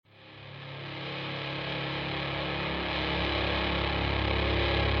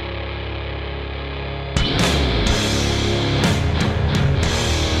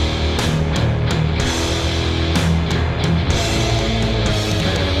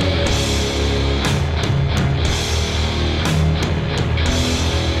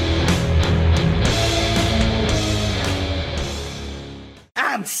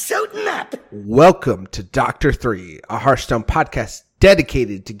Welcome to Dr. 3, a Hearthstone podcast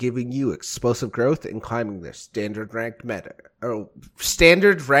dedicated to giving you explosive growth and climbing the standard ranked ladder.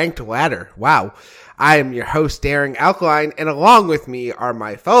 Wow. I am your host, Daring Alkaline, and along with me are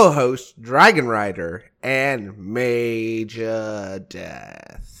my fellow hosts, Dragon Rider and Major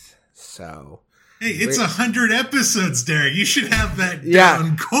Death. So, hey, it's 100 episodes, Derek. You should have that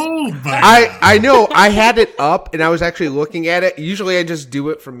down cold by now. I know. I had it up, and I was actually looking at it. Usually I just do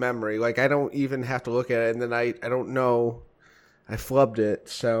it from memory. Like, I don't even have to look at it, and then I don't know. I flubbed it,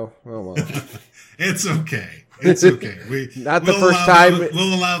 so, oh well. It's okay. It's okay.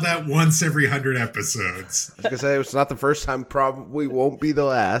 We'll allow that once every 100 episodes. I was going to say, it's not the first time, probably won't be the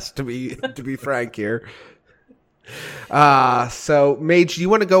last, to be frank here. So, Mage, do you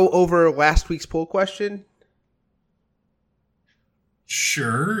want to go over last week's poll question?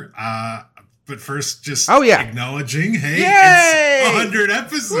 Sure. But first, just acknowledging, hey, Yay! It's 100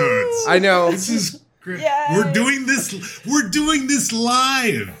 episodes. I know. This is great. Yay! We're doing this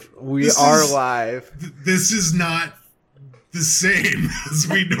live. We are live. This is not the same as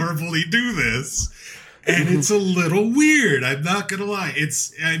we normally do this. And it's a little weird. I'm not going to lie.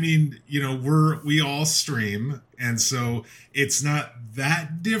 We all stream. And so it's not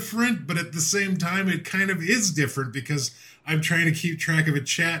that different, but at the same time, it kind of is different because I'm trying to keep track of a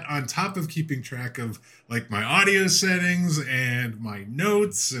chat on top of keeping track of like my audio settings and my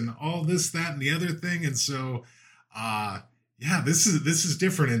notes and all this, that, and the other thing. And so, this is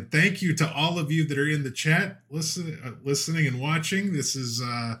different. And thank you to all of you that are in the chat, listening and watching. This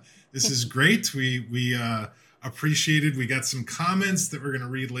is great. We appreciated. We got some comments that we're going to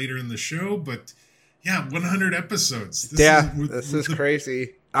read later in the show, but 100 episodes. This is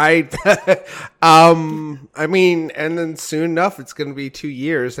crazy. And then soon enough, it's going to be 2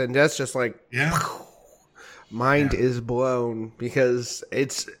 years, and that's just like, mind is blown because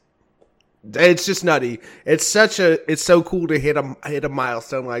it's just nutty. It's so cool to hit a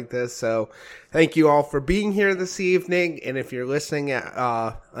milestone like this. So thank you all for being here this evening. And if you're listening at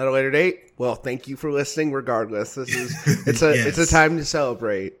a later date, well, thank you for listening regardless. It's a time to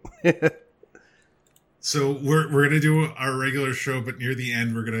celebrate. So we're going to do our regular show, but near the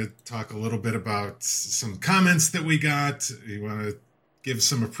end, we're going to talk a little bit about some comments that we got. We want to give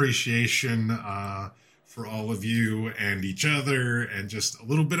some appreciation for all of you and each other and just a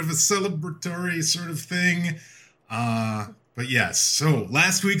little bit of a celebratory sort of thing. But yes, so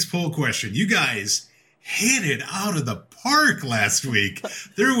last week's poll question, you guys hit it out of the park last week.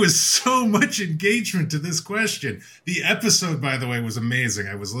 There was so much engagement to this question. The episode, by the way, was amazing.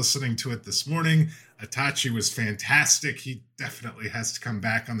 I was listening to it this morning. Itachi was fantastic. He definitely has to come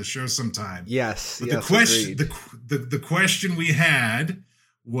back on the show sometime. Yes. But the question we had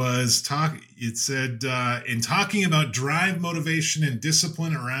was it said, in talking about drive, motivation, and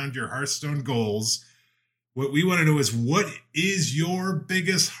discipline around your Hearthstone goals, what we want to know is, what is your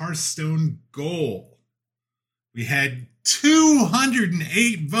biggest Hearthstone goal? We had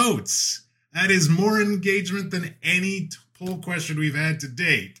 208 votes. That is more engagement than any poll question we've had to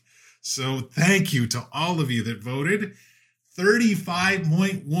date. So thank you to all of you that voted.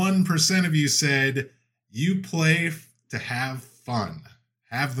 35.1% of you said you play to have fun.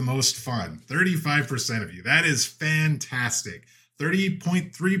 Have the most fun. 35% of you. That is fantastic.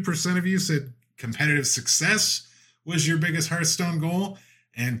 30.3% of you said competitive success was your biggest Hearthstone goal.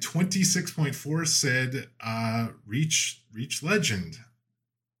 And 26.4% said reach legend.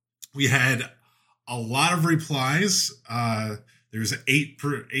 We had a lot of replies. There's a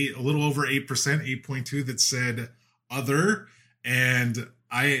little over 8%, 8.2 that said other. And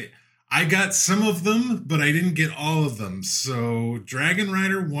I got some of them, but I didn't get all of them. So Dragon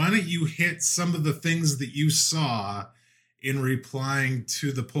Rider, why don't you hit some of the things that you saw in replying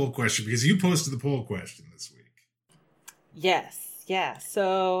to the poll question? Because you posted the poll question this week. Yes. Yeah.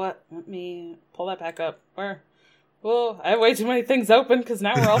 So let me pull that back up. I have way too many things open because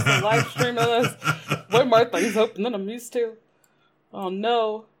now we're also live streaming this. Way more things open than I'm used to. Oh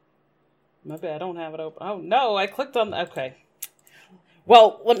no. Maybe I don't have it open. Oh no, I clicked on okay.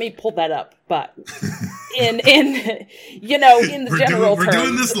 Well, let me pull that up, but in the general terms. We're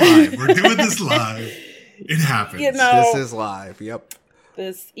doing this live. We're doing this live. It happens. This is live. Yep.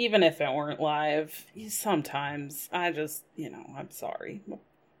 This, even if it weren't live, sometimes I just, I'm sorry.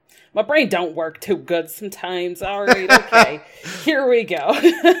 My brain don't work too good sometimes. All right, okay. Here we go.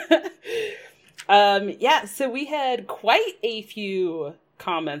 So we had quite a few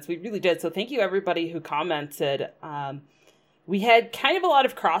comments. We really did. So thank you everybody who commented. We had kind of a lot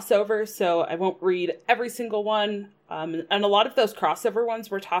of crossover, so I won't read every single one. And a lot of those crossover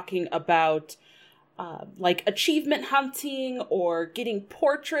ones were talking about like achievement hunting or getting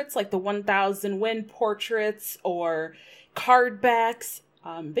portraits, like the 1,000 win portraits or card backs.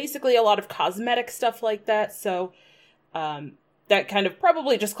 Basically a lot of cosmetic stuff like that. So that kind of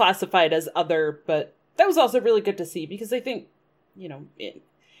probably just classified as other, but that was also really good to see because I think,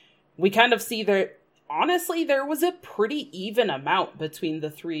 we kind of see that, honestly, there was a pretty even amount between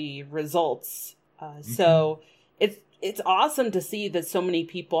the three results. So it's awesome to see that so many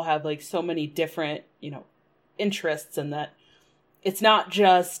people have like so many different, interests, and that it's not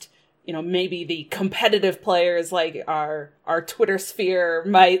just, maybe the competitive players like our Twitter sphere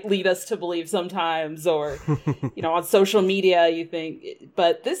might lead us to believe sometimes, or, on social media, you think,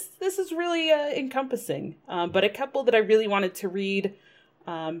 but this is really encompassing. But a couple that I really wanted to read,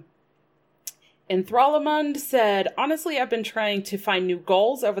 Enthralamund said, honestly, I've been trying to find new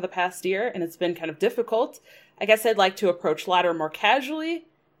goals over the past year, and it's been kind of difficult. I guess I'd like to approach ladder more casually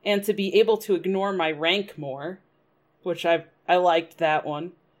and to be able to ignore my rank more, which I liked that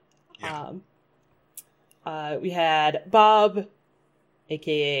one. Yeah. We had Bob,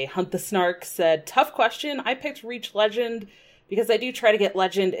 aka Hunt the Snark, said, tough question. I picked Reach Legend because I do try to get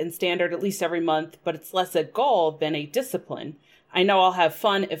Legend and Standard at least every month, but it's less a goal than a discipline. I know I'll have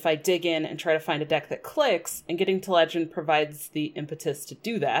fun if I dig in and try to find a deck that clicks, and getting to Legend provides the impetus to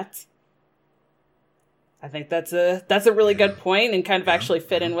do that. I think that's a really good point and kind of actually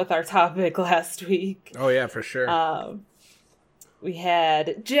fit in with our topic last week. Oh, yeah, for sure. We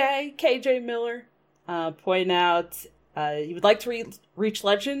had KJ Miller, point out he would like to reach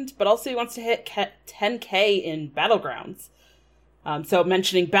Legend, but also he wants to hit 10K in Battlegrounds. So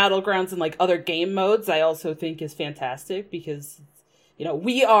mentioning Battlegrounds and like other game modes, I also think is fantastic because,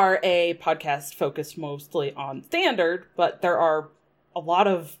 we are a podcast focused mostly on Standard, but there are a lot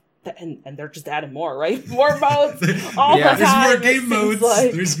of, and they're just adding more, right? More modes all the time. There's more game modes.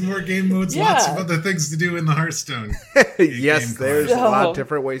 There's more game modes. Yeah. Lots of other things to do in the Hearthstone. Yes, there's a lot of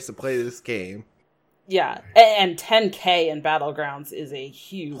different ways to play this game. Yeah, and 10K in Battlegrounds is a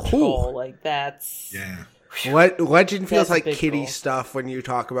huge goal. Like, that's... Yeah. Legend feels like kiddie stuff when you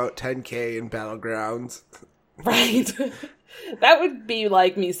talk about 10K in Battlegrounds. Right. That would be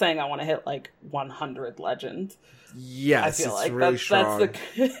like me saying I want to hit like 100 Legend. Yes, I feel like really strong.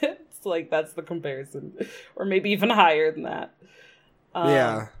 It's like that's the comparison, or maybe even higher than that.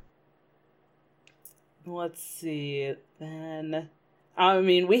 Yeah. Let's see. Then,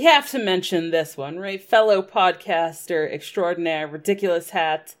 we have to mention this one, right? Fellow podcaster extraordinaire, Ridiculous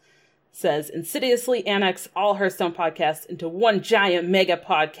Hat, says, insidiously annex all Hearthstone podcasts into one giant mega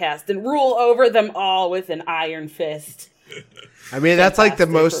podcast and rule over them all with an iron fist. That's like the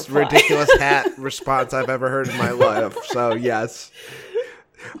most Ridiculous Hat response I've ever heard in my life. So, yes.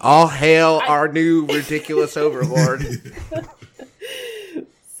 All hail our new ridiculous overlord.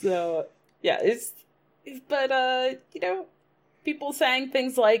 So, yeah, people saying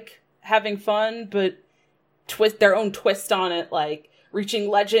things like having fun, but twist their own twist on it, like reaching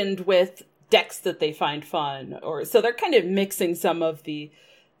Legend with decks that they find fun, so they're kind of mixing some of the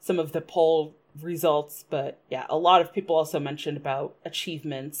poll results. But yeah, a lot of people also mentioned about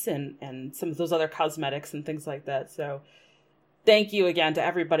achievements and some of those other cosmetics and things like that. So thank you again to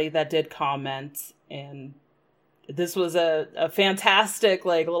everybody that did comment, and this was a fantastic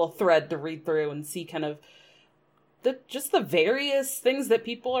like little thread to read through and see kind of the various things that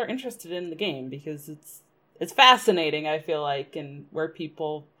people are interested in the game, because it's fascinating, I feel like, and where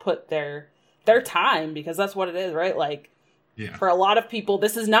people put their time, because that's what it is, right? Like, yeah. For a lot of people,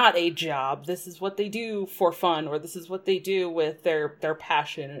 this is not a job. This is what they do for fun, or this is what they do with their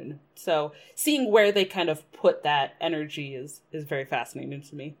passion. And so seeing where they kind of put that energy is very fascinating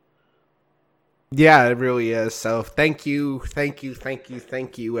to me. Yeah, it really is. So thank you,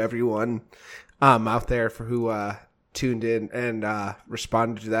 everyone out there for who tuned in and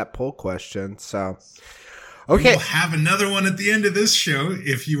responded to that poll question. So, okay, we'll have another one at the end of this show.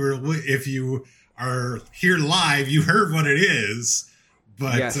 If you are here live, you heard what it is,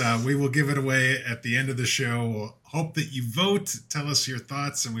 but yes. We will give it away at the end of the show. We'll hope that you vote, tell us your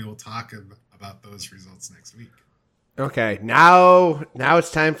thoughts, and we will talk about those results next week. Okay, now it's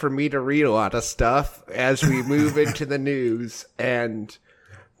time for me to read a lot of stuff as we move into the news, and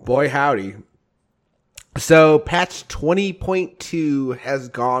boy howdy. So patch 20.2 has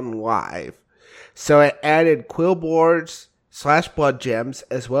gone live. So it added quill boards / blood gems,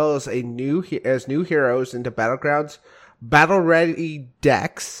 as well as new heroes into Battlegrounds, battle ready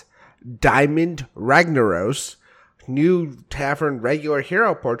decks, Diamond Ragnaros, new Tavern regular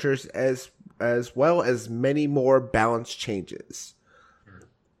hero portraits, as well as many more balance changes.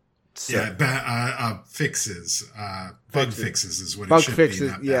 So, fixes. Bug fixes is what it should be,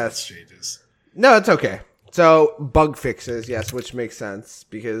 not balance changes. No, it's okay. So bug fixes, yes, which makes sense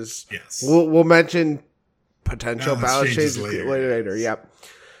because we'll mention potential balance changes later. Yep.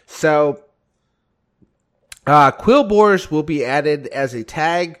 So Quillboars will be added as a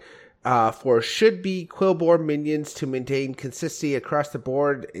tag for should-be Quillboar minions to maintain consistency across the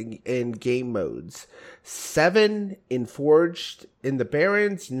board in game modes. 7 in Forged in the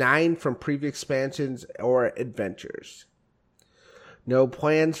Barrens, 9 from previous expansions or adventures. No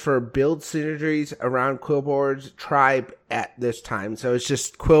plans for build synergies around Quillboar's tribe at this time. So it's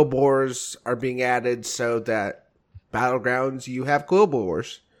just Quillboars are being added so that Battlegrounds, you have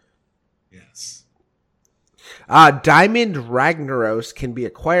Quillboars. Yes. Diamond Ragnaros can be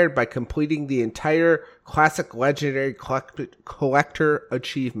acquired by completing the entire Classic Legendary Collector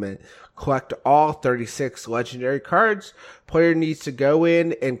achievement. Collect all 36 Legendary cards. Player needs to go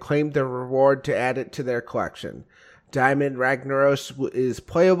in and claim the reward to add it to their collection. Diamond Ragnaros is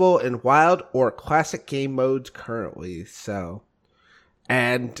playable in Wild or Classic game modes currently. So,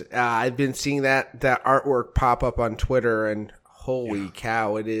 and I've been seeing that artwork pop up on Twitter, and holy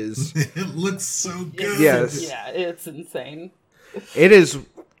cow, it is! It looks so good. Yes, yeah, it's insane. It is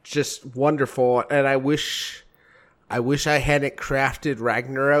just wonderful, and I wish I hadn't crafted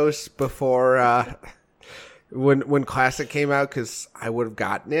Ragnaros before when Classic came out, because I would have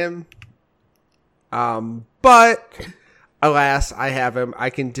gotten him. But alas, I have him. I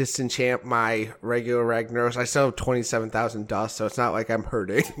can disenchant my regular Ragnaros. I still have 27,000 dust, so it's not like I'm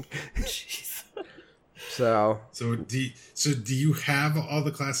hurting. Jeez. So do you have all the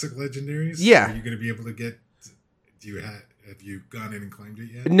classic legendaries? Yeah. Are you going to be able to get? Have you gone in and claimed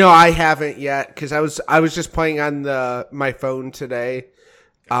it yet? No, I haven't yet because I was just playing on my phone today.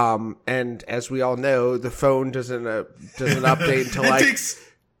 And as we all know, the phone doesn't update until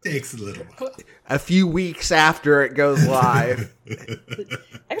takes a little while. A few weeks after it goes live.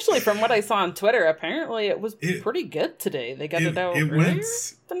 Actually, from what I saw on Twitter, apparently it was pretty good today. They got it out earlier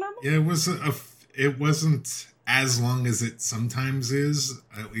than normal. Yeah, it wasn't as long as it sometimes is.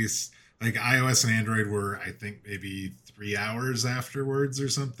 At least, like iOS and Android were, I think, maybe 3 hours afterwards or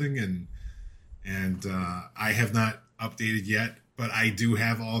something. And I have not updated yet, but I do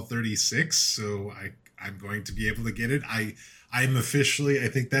have all 36, so I'm going to be able to get it. I'm officially, I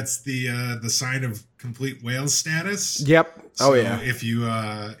think that's the sign of complete whale status. Yep. So yeah. If you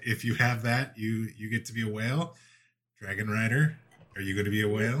have that, you get to be a whale. Dragon Rider, are you going to be a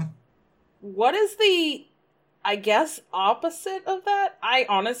whale? What is the, I guess, opposite of that? I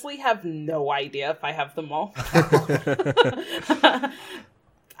honestly have no idea if I have them all.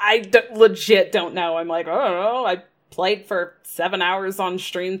 Legit don't know. I'm like, I don't know. I played for 7 hours on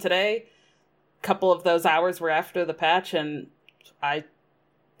stream today. A couple of those hours were after the patch, and I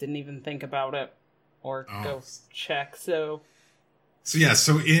didn't even think about it or go check. So in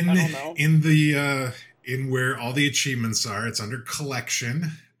where all the achievements are, it's under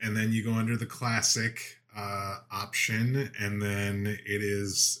collection, and then you go under the classic option, and then it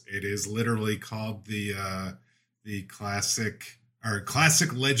is literally called the classic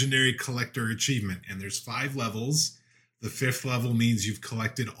legendary collector achievement, and there's 5 levels. The 5th level means you've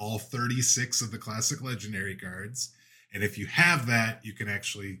collected all 36 of the classic legendary cards. And if you have that, you can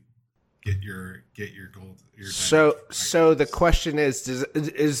actually get your gold. So the question is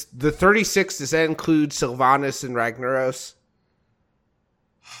the 36, does that include Sylvanas and Ragnaros?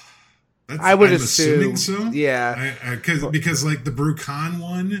 I'm assuming so. Yeah, because like the Brukan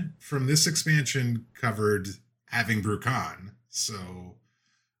one from this expansion covered having Brukan, so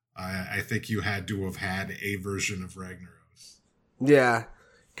I think you had to have had a version of Ragnaros. Yeah,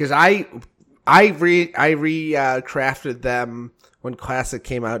 because I crafted them when Classic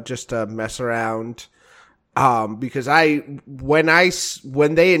came out just to mess around. Because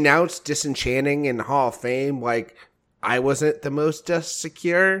when they announced Disenchanting in Hall of Fame, like I wasn't the most dust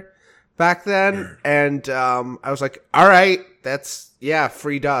secure back then, sure. And I was like, all right, that's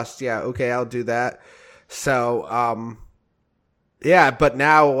free dust. Yeah, okay, I'll do that. So yeah, but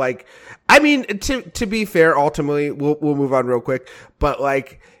now, like, I mean, to be fair, ultimately, we'll move on real quick. But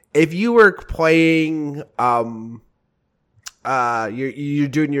like, if you were playing, you're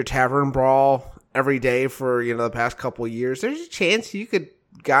doing your Tavern Brawl every day for the past couple of years, there's a chance you could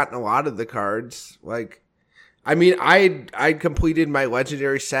gotten a lot of the cards. Like, I mean, I completed my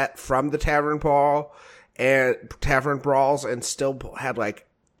legendary set from the Tavern Brawls, and still had like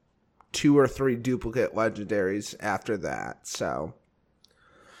 2 or 3 duplicate legendaries after that. So,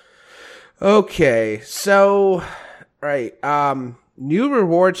 okay, so right, new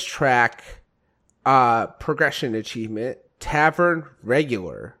rewards track, progression achievement, Tavern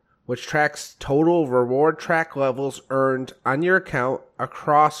Regular which tracks total reward track levels earned on your account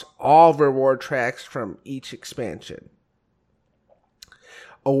across all reward tracks from each expansion.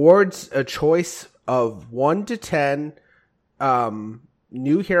 Awards a choice of 1 to 10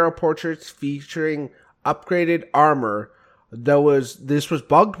 new hero portraits featuring upgraded armor. Though this was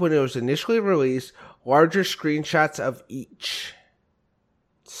bugged when it was initially released, larger screenshots of each.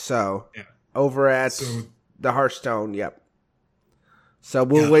 So, over at the Hearthstone, yep. So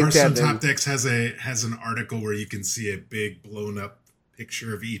we'll link that. Hearthstone Top Decks has an article where you can see a big blown up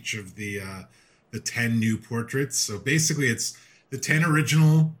picture of each of the 10 new portraits. So basically, it's the 10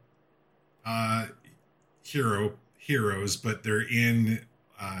 original heroes, but they're in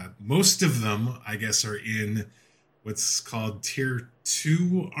most of them, I guess, are in what's called Tier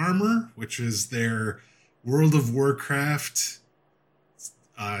 2 armor, which is their World of Warcraft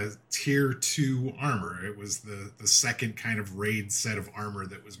Tier 2 armor. It was the second kind of raid set of armor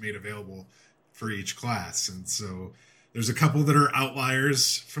that was made available for each class. And so there's a couple that are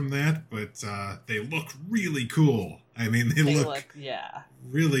outliers from that, but they look really cool. I mean, they look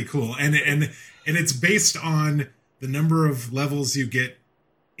really cool. And it's based on the number of levels you get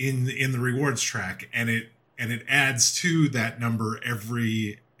in the rewards track, and it adds to that number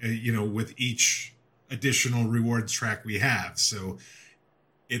every with each additional rewards track we have. So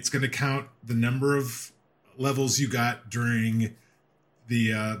it's going to count the number of levels you got during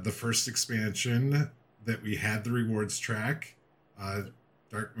the first expansion that we had the rewards track,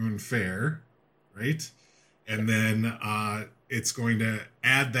 Darkmoon Faire, right? And then it's going to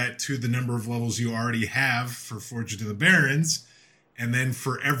add that to the number of levels you already have for Forged in the Barrens. And then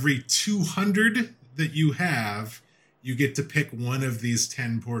for every 200 that you have, you get to pick one of these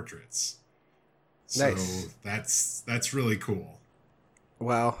 10 portraits. Nice. So that's really cool.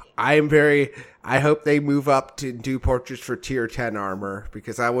 Well, I hope they move up to do portraits for tier 10 armor,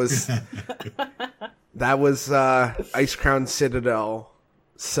 because that was Icecrown Citadel.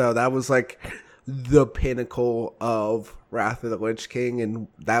 So that was like the pinnacle of Wrath of the Lich King, and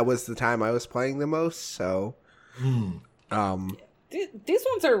that was the time I was playing the most. So, these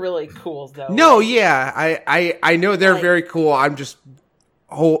ones are really cool, though. No, yeah, I know they're very cool. I'm just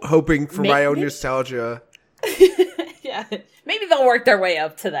hoping for my own nostalgia. Yeah, maybe they'll work their way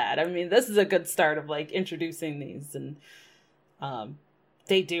up to that. I mean, this is a good start of like introducing these, and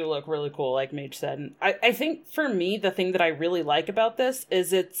they do look really cool, like Mage said. And I think for me, the thing that I really like about this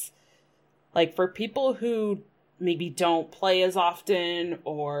is it's like for people who maybe don't play as often,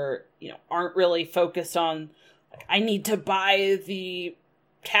 or aren't really focused on, like, I need to buy the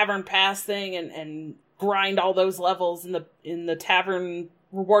Tavern Pass thing and grind all those levels in the Tavern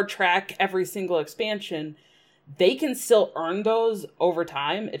reward track every single expansion. They can still earn those over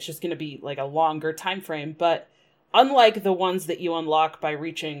time. It's just going to be like a longer time frame. But unlike the ones that you unlock by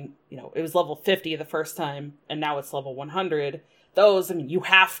reaching, it was level 50 the first time, and now it's level 100. Those, I mean, you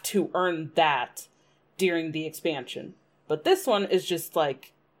have to earn that during the expansion. But this one is just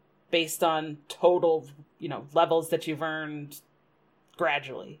like based on total, levels that you've earned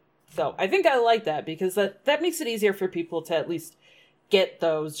gradually. So I think I like that, because that makes it easier for people to at least get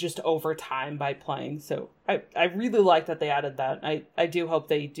those just over time by playing. So I really like that they added that. I do hope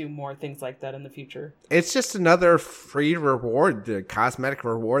they do more things like that in the future. It's just another free reward, the cosmetic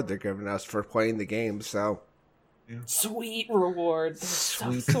reward they're giving us for playing the game. So sweet rewards.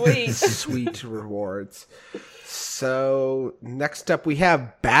 So sweet. Sweet rewards. So next up we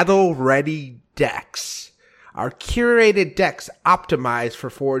have Battle Ready decks. Our curated decks optimized for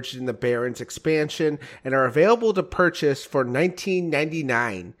Forged in the Barrens expansion and are available to purchase for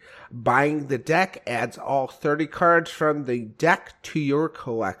 $19.99. Buying the deck adds all 30 cards from the deck to your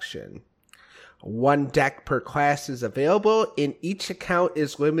collection. One deck per class is available, and each account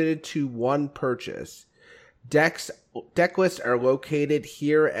is limited to one purchase. Deck lists are located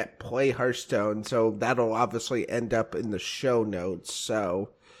here at Play Hearthstone, so that'll obviously end up in the show notes.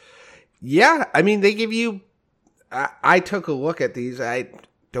 So, yeah, I mean, they give you... I took a look at these. I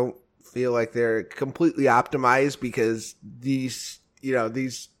don't feel like they're completely optimized, because these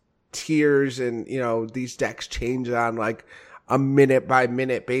tiers and, these decks change on like a minute by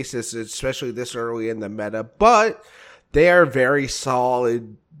minute basis, especially this early in the meta, but they are very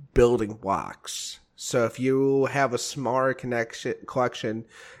solid building blocks. So if you have a smaller collection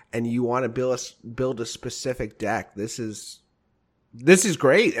and you want to build a specific deck, this is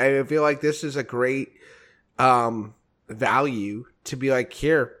great. I feel like this is a great value to be like,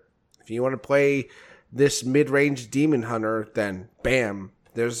 here, if you want to play this mid-range Demon Hunter, then bam,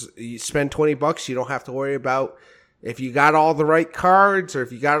 you spend $20, you don't have to worry about if you got all the right cards or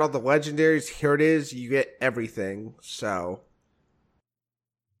if you got all the legendaries. Here it is, you get everything. So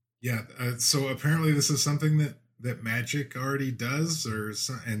Yeah. So apparently this is something that Magic already does,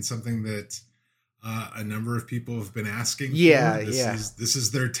 and something that a number of people have been asking for. This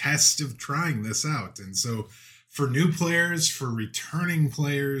is their test of trying this out. And so for new players, for returning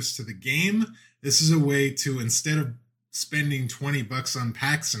players to the game, this is a way to, instead of spending $20 on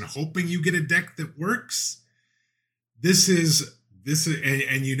packs and hoping you get a deck that works, this is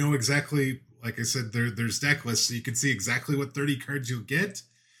and you know exactly, like I said, there's deck lists, so you can see exactly what 30 cards you'll get,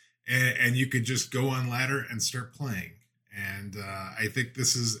 and you could just go on ladder and start playing. And I think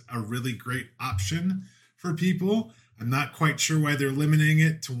this is a really great option for people. I'm not quite sure why they're limiting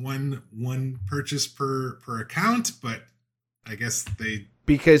it to one purchase per account, but I guess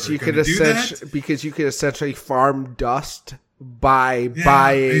because you could essentially farm dust by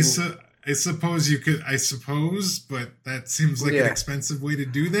buying. I suppose you could. But that seems like an expensive way to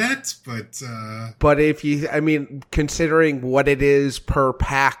do that. But if considering what it is per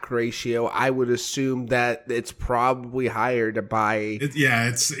pack ratio, I would assume that it's probably higher to buy.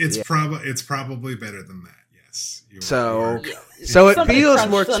 It's probably better than that. Yes. So it feels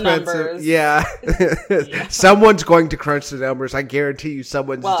more expensive. Yeah. Someone's going to crunch the numbers. I guarantee you,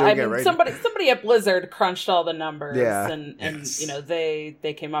 someone's doing it right. Somebody at Blizzard crunched all the numbers, and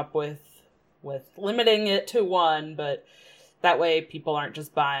they came up with limiting it to one, but that way people aren't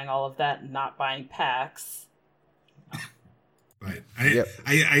just buying all of that and not buying packs. Right.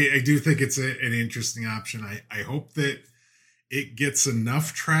 I do think it's an interesting option. I hope that it gets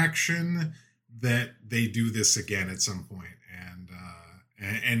enough traction that they do this again at some point.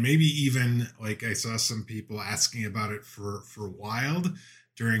 And maybe even, like, I saw some people asking about it for Wild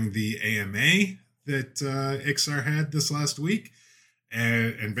during the AMA that Ixar had this last week.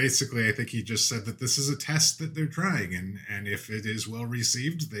 And basically, I think he just said that this is a test that they're trying. And if it is well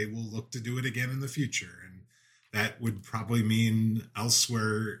received, they will look to do it again in the future. And that would probably mean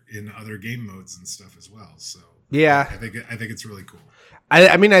elsewhere in other game modes and stuff as well. So yeah, I think it's really cool.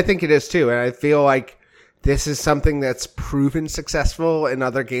 I think it is too. And I feel like this is something that's proven successful in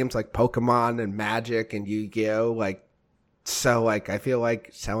other games like Pokemon and Magic and Yu-Gi-Oh! I feel like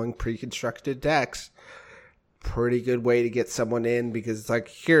selling pre-constructed decks, pretty good way to get someone in, because it's like,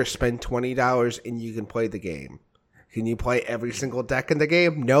 here, spend $20 and you can play the game. Can you play every single deck in the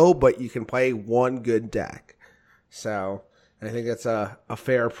game? No, but you can play one good deck. So I think that's a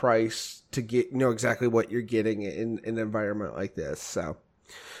fair price to get, exactly what you're getting in an environment like this. So, all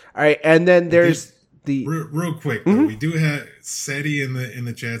right. And then there's real quick, mm-hmm. We do have Seti in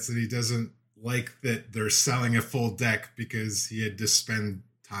the chat that he doesn't like that they're selling a full deck because he had to spend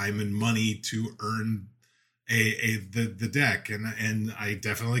time and money to earn the deck, and I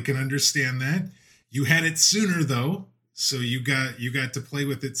definitely can understand that. You had it sooner though, so you got to play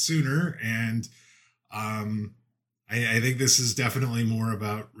with it sooner, and I think this is definitely more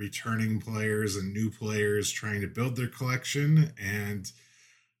about returning players and new players trying to build their collection. And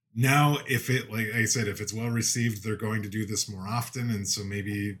now, if it's well received, they're going to do this more often, and so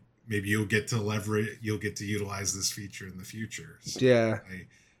maybe you'll get to utilize this feature in the future. So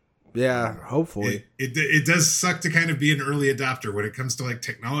hopefully. It does suck to kind of be an early adopter when it comes to like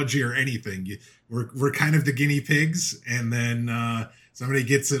technology or anything. We're kind of the guinea pigs, and then somebody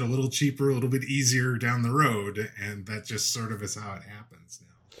gets it a little cheaper, a little bit easier down the road, and that just sort of is how it happens now.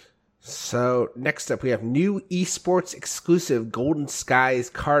 So next up, we have new esports exclusive Golden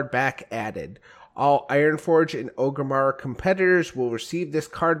Skies card back added. All Ironforge and Orgrimmar competitors will receive this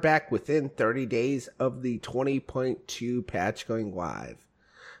card back within 30 days of the 20.2 patch going live.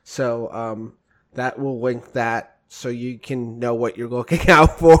 So that will link that so you can know what you're looking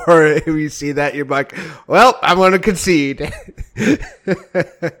out for. If you see that, you're like, well, I'm going to concede.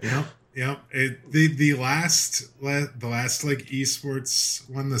 Yep. The last like esports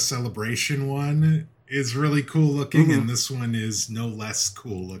one, the celebration one, is really cool looking, mm-hmm. and this one is no less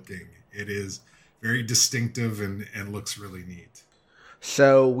cool looking. It is very distinctive and looks really neat.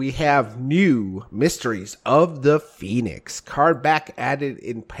 So we have new Mysteries of the Phoenix card back added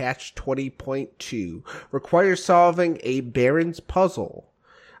in patch 20.2. Requires solving a Baron's puzzle.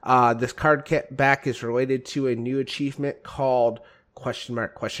 This card back is related to a new achievement called ? Which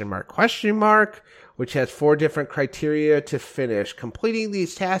has 4 different criteria to finish. Completing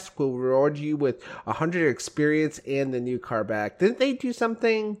these tasks will reward you with 100 experience and the new card back. Didn't they do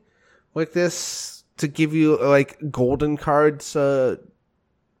something like this to give you like golden cards?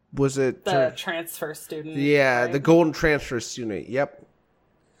 Was it the transfer student? Yeah, right? The golden transfer student. Yep.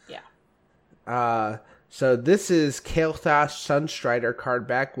 Yeah. So this is Kael'thas Sunstrider card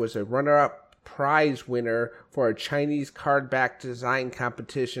back, was a runner-up prize winner for a Chinese card back design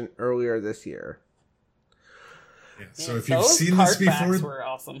competition earlier this year. Yeah, so if you've seen this before,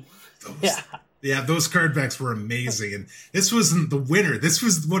 awesome. Those card backs were amazing. And this wasn't the winner. This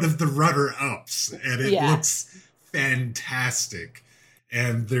was one of the runner-ups. And it looks fantastic.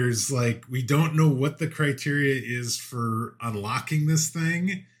 And there's we don't know what the criteria is for unlocking this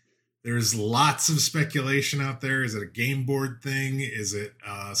thing. There's lots of speculation out there. Is it a game board thing? Is it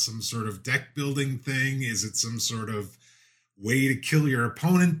some sort of deck building thing? Is it some sort of way to kill your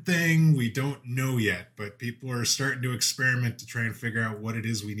opponent thing? We don't know yet, but people are starting to experiment to try and figure out what it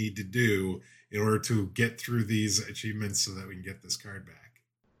is we need to do in order to get through these achievements so that we can get this card back.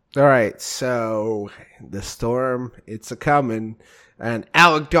 All right, so the storm, it's a-coming, and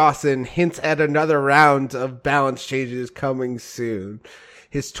Alec Dawson hints at another round of balance changes coming soon.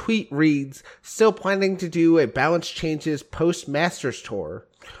 His tweet reads, still planning to do a balance changes post-Masters Tour.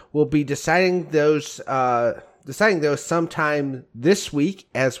 We'll be deciding those sometime this week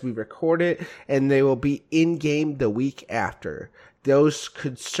as we record it, and they will be in-game the week after. Those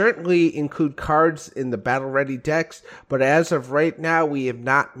could certainly include cards in the battle-ready decks, but as of right now, we have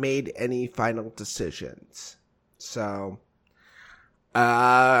not made any final decisions. So,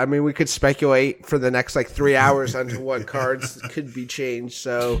 we could speculate for the next 3 hours on what cards could be changed.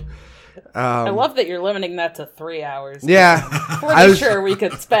 So, I love that you're limiting that to 3 hours. Yeah, I'm sure we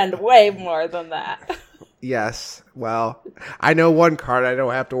could spend way more than that. Yes. Well, I know one card I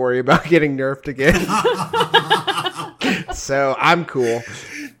don't have to worry about getting nerfed again. So I'm cool.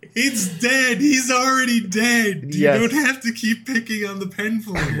 He's dead. He's already dead. You don't have to keep picking on the pen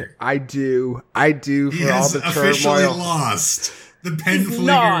flayer. I do. For all the turmoil. He has officially lost the pen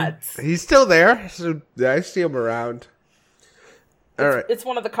flayer. He's still there. So I see him around. All right. It's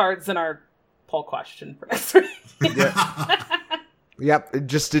one of the cards in our poll question for next week. Yep,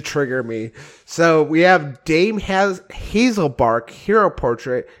 just to trigger me. So we have Dame Hazelbark Hero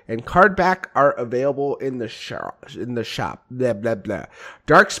Portrait and card back are available in the shop. Blah blah blah.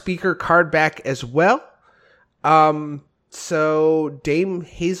 Dark Speaker card back as well. So Dame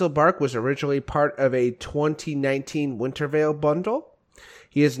Hazelbark was originally part of a 2019 Winter Veil bundle.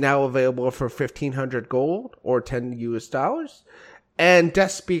 He is now available for 1,500 gold or $10 US. And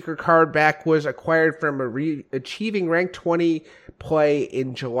Death Speaker card back was acquired from achieving rank 20 play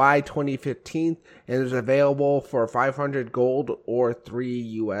in July 2015 and is available for 500 gold or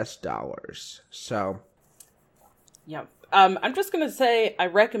 $3 US. So, yeah. I'm just going to say I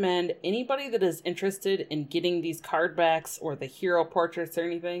recommend anybody that is interested in getting these card backs or the hero portraits or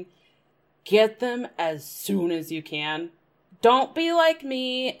anything, get them as soon as you can. Don't be like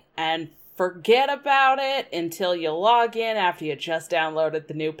me and forget about it until you log in after you just downloaded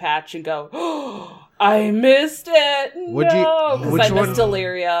the new patch and go, oh, I missed it. Because I missed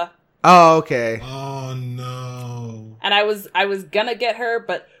Deliria. Oh, okay. Oh, no. And I was gonna get her,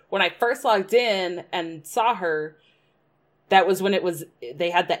 but when I first logged in and saw her, that was when they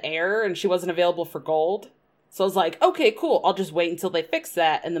had the error and she wasn't available for gold. So I was like, okay, cool. I'll just wait until they fix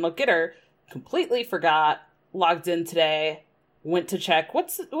that and then I'll get her. Completely forgot. Logged in today. Went to check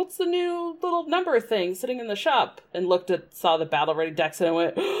what's the new little number thing sitting in the shop and saw the battle ready decks and I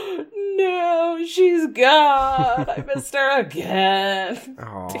went, no, she's gone. I missed her again.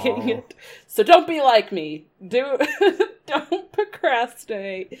 Dang it. So don't be like me. Don't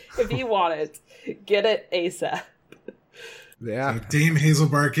procrastinate. If you want it, get it ASAP. Yeah. So Dame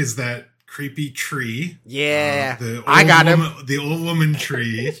Hazelbark is that creepy tree. Yeah. I got him. The old woman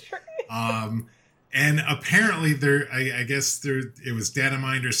tree. And apparently I guess it was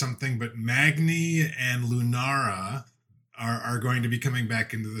Datamined or something, but Magni and Lunara are going to be coming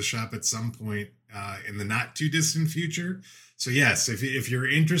back into the shop at some point in the not too distant future. So yes, if you're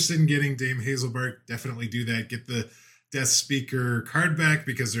interested in getting Dame Hazelbark, definitely do that. Get the Death Speaker card back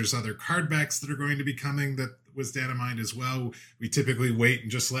because there's other card backs that are going to be coming that was Datamined as well. We typically wait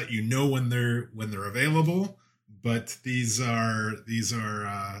and just let you know when they're available. But these are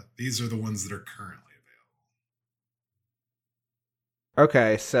the ones that are currently available.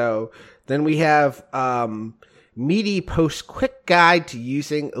 Okay, so then we have Meaty posts quick guide to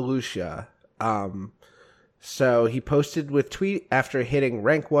using Elucia. So he posted with tweet after hitting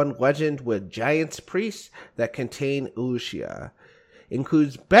rank 1 legend with Giant's Priest that contain Elucia.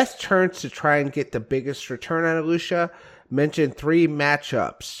 Includes best turns to try and get the biggest return on Elucia. Mentioned 3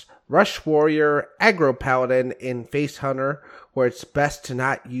 matchups. Rush Warrior, Aggro Paladin, and Face Hunter, where it's best to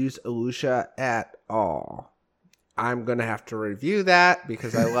not use Elucia at all. I'm going to have to review that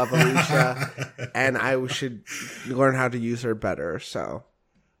because I love Elucia, and I should learn how to use her better, so.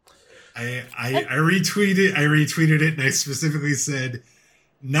 I retweeted it, and I specifically said,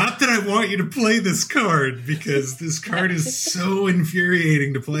 not that I want you to play this card, because this card is so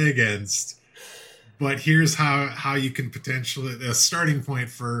infuriating to play against. but here's how you can potentially a starting point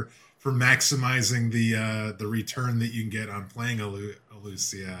for maximizing the return that you can get on playing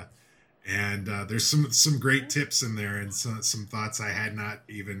Alucia. And there's some great tips in there, and some thoughts I had not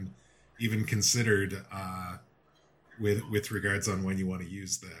even considered with regards on when you want to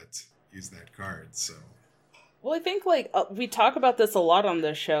use that card. So, well, I think we talk about this a lot on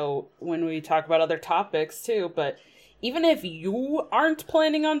this show when we talk about other topics too. But even if you aren't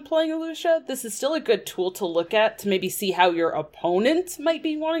planning on playing Alucia, this is still a good tool to look at to maybe see how your opponent might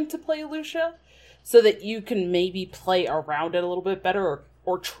be wanting to play Alucia, so that you can maybe play around it a little bit better,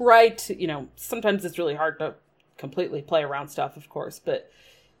 or try to, sometimes it's really hard to completely play around stuff, of course, but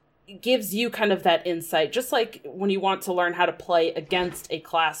it gives you kind of that insight. Just like when you want to learn how to play against a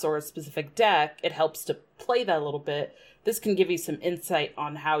class or a specific deck, it helps to play that a little bit. This can give you some insight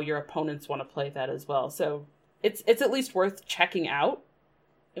on how your opponents want to play that as well. So it's at least worth checking out,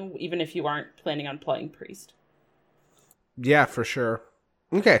 even if you aren't planning on playing Priest. Yeah, for sure.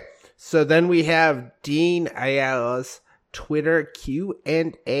 Okay, so then we have Dean Ayala's Twitter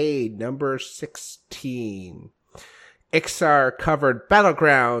Q&A number 16. Ixar covered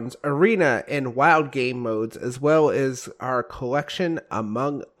Battlegrounds, Arena, and Wild Game modes, as well as our collection,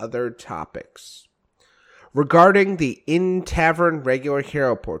 among other topics. Regarding the in-tavern regular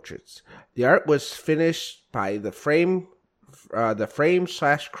hero portraits, the art was finished by the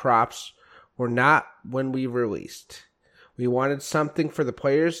frame/crops were not when we released. We wanted something for the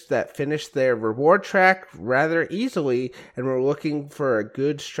players that finished their reward track rather easily and were looking for a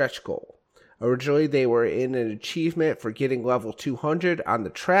good stretch goal. Originally, they were in an achievement for getting level 200 on the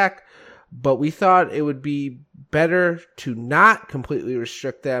track, but we thought it would be better to not completely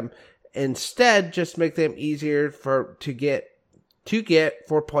restrict them. Instead, just make them easier to get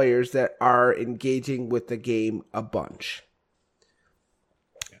for players that are engaging with the game a bunch.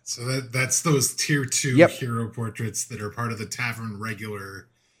 So that's those tier 2 hero portraits that are part of the Tavern regular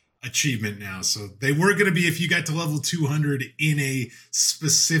achievement now. So they were going to be if you got to level 200 in a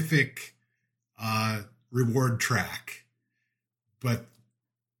specific reward track. But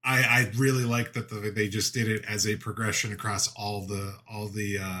I really like that they just did it as a progression across all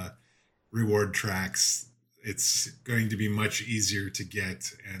the reward tracks. It's going to be much easier to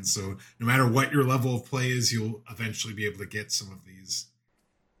get. And so no matter what your level of play is, you'll eventually be able to get some of these.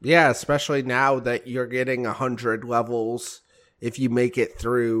 Yeah, especially now that you're getting 100 levels if you make it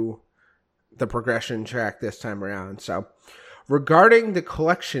through the progression track this time around. So, regarding the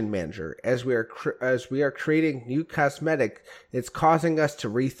collection manager, as we are creating new cosmetic, it's causing us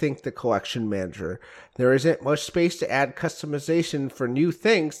to rethink the collection manager. There isn't much space to add customization for new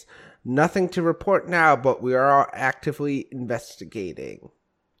things. Nothing to report now, but we are actively investigating.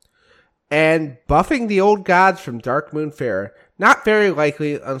 And buffing the old gods from Darkmoon Faire. Not very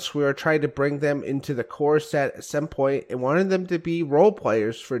likely unless we are trying to bring them into the core set at some point and wanted them to be role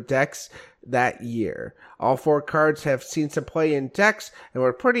players for decks that year. All 4 cards have seen some play in decks, and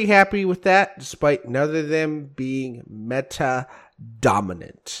we're pretty happy with that, despite none of them being meta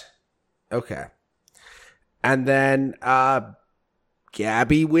dominant. Okay. And then,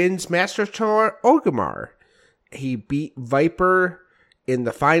 Gabby wins Master Tour Orgrimmar. He beat Viper in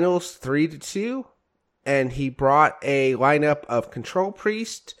the finals 3-2, and he brought a lineup of Control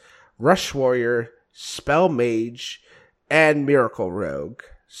Priest, Rush Warrior, Spell Mage, and Miracle Rogue.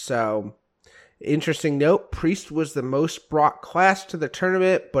 So, interesting note, Priest was the most brought class to the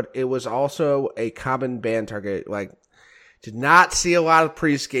tournament, but it was also a common ban target. Did not see a lot of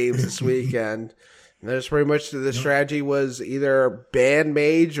Priest games this weekend. There's pretty much the strategy was either ban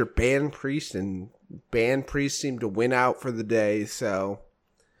Mage or ban Priest, and ban Priest seemed to win out for the day. So,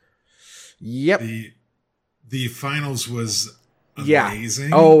 yep. The finals was amazing.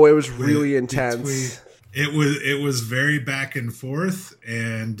 Yeah. Oh, it was really intense. It was very back and forth,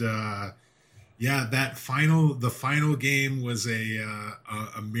 and the final game was a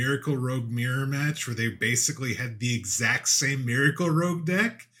Miracle Rogue mirror match where they basically had the exact same Miracle Rogue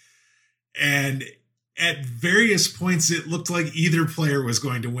deck, and at various points it looked like either player was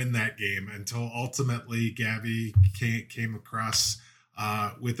going to win that game until ultimately Gabby came across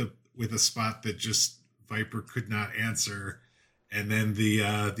with a spot that just Viper could not answer, and then the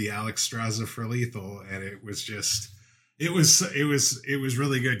Alex Straza for lethal, and it was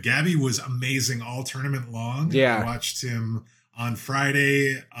really good. Gabby was amazing all tournament long. Yeah, I watched him on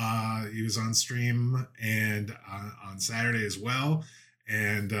Friday. He was on stream and on Saturday as well,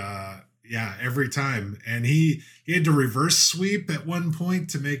 and every time. And he had to reverse sweep at one point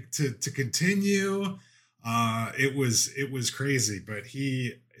to continue. It was crazy, but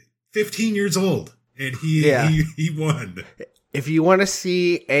he 15 years old. And he won. If you want to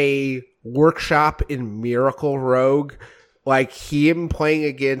see a workshop in Miracle Rogue, like him playing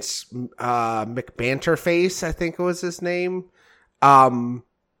against McBanterface, I think was his name.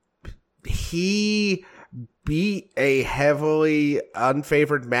 He beat a heavily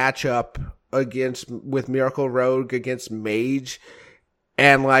unfavored matchup with Miracle Rogue against Mage,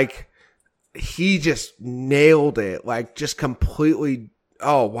 and like he just nailed it, like just completely.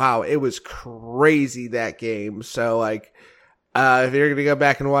 Oh wow, it was crazy that game. So like, if you're gonna go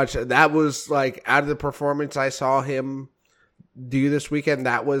back and watch, that was like out of the performance I saw him do this weekend,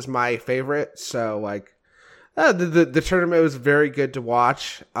 that was my favorite. So like, the tournament was very good to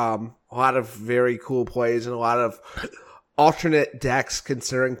watch. A lot of very cool plays and a lot of alternate decks,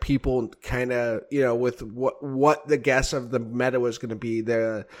 considering people kind of, with what the guess of the meta was going to be.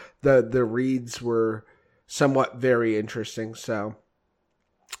 The reads were somewhat very interesting. So,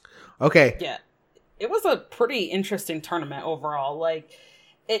 okay. Yeah, it was a pretty interesting tournament overall. Like,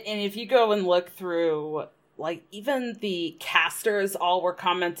 and if you go and look through, like, even the casters all were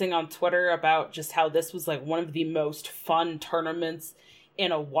commenting on Twitter about just how this was like one of the most fun tournaments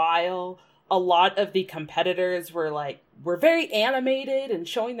in a while. A lot of the competitors were very animated and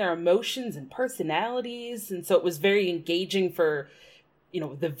showing their emotions and personalities, and so it was very engaging for,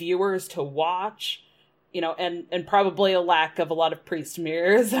 the viewers to watch. And probably a lack of a lot of priest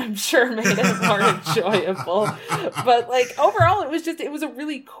mirrors, I'm sure, made it more enjoyable. But like overall, it was a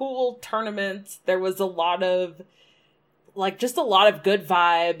really cool tournament. There was a lot of good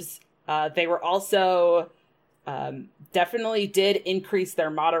vibes. They were also definitely did increase their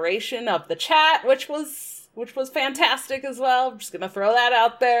moderation of the chat, which was fantastic as well. I'm just gonna throw that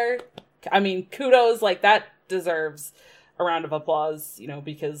out there. I mean, kudos, like that deserves a round of applause,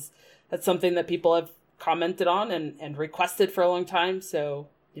 because that's something that people have commented on and requested for a long time. So,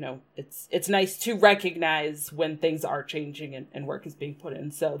 it's nice to recognize when things are changing and work is being put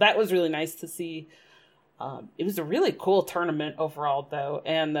in. So that was really nice to see. It was a really cool tournament overall, though.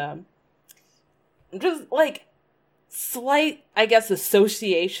 And just like slight, I guess,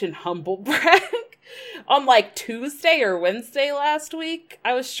 association humble brag. On like Tuesday or Wednesday last week,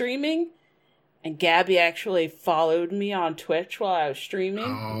 I was streaming, and Gabby actually followed me on Twitch while I was streaming.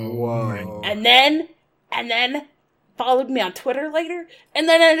 Oh, whoa. And then followed me on Twitter later, and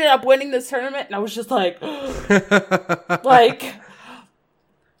then ended up winning this tournament, and I was just like, like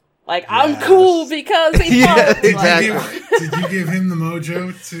yes. I'm cool because he followed me. Exactly. Did you give him the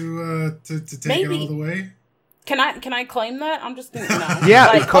mojo to take it all the way? Can I claim that? I'm just gonna no.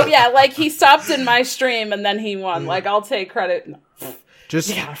 Yeah. Like he stopped in my stream and then he won. Like I'll take credit. No.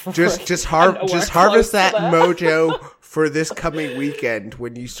 Just harvest that mojo for this coming weekend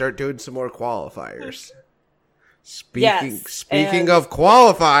when you start doing some more qualifiers. Speaking of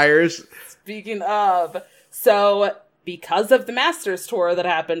qualifiers. Speaking of, so because of the Masters Tour that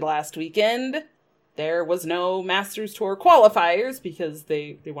happened last weekend, there was no Masters Tour qualifiers because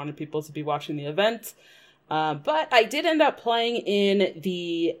they wanted people to be watching the event. But I did end up playing in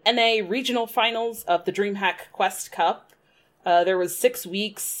the NA regional finals of the DreamHack Quest Cup. There was 6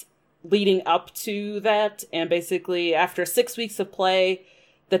 weeks leading up to that, and basically after 6 weeks of play,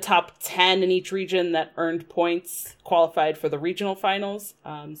 the top 10 in each region that earned points qualified for the regional finals.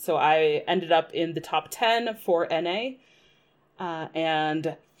 So I ended up in the top 10 for NA.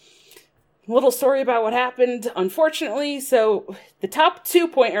 And little story about what happened, unfortunately. So the top 2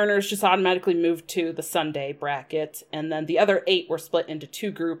 point earners just automatically moved to the Sunday bracket, and then the other 8 were split into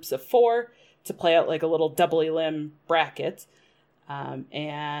 2 groups of 4 to play out like a little double elim bracket.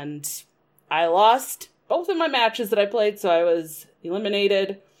 And I lost both of my matches that I played, so I was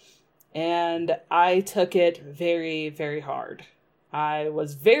eliminated, and I took it very, very hard. I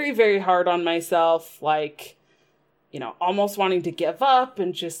was very, very hard on myself, like, almost wanting to give up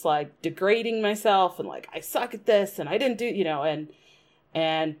and just like degrading myself and like, I suck at this and I didn't do,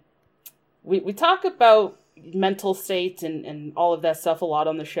 and we talk about mental state and all of that stuff a lot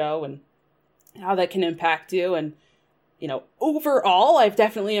on the show and how that can impact you. And, overall I've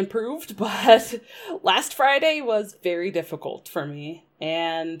definitely improved, but last Friday was very difficult for me.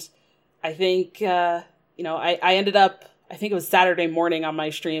 And I think, I ended up, I think it was Saturday morning on my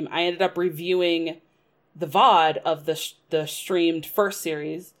stream, I ended up reviewing the VOD of the streamed first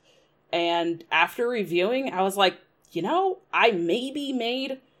series. And after reviewing, I was like, I maybe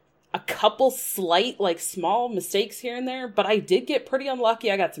made a couple slight, like small mistakes here and there, but I did get pretty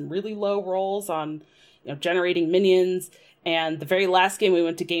unlucky. I got some really low rolls on, generating minions. And the very last game, we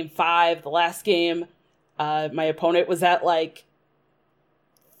went to game 5. The last game, my opponent was at like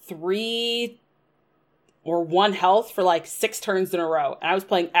 3 or 1 health for like 6 turns in a row. And I was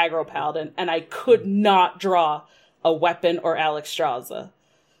playing aggro paladin, and I could not draw a weapon or Alexstrasza.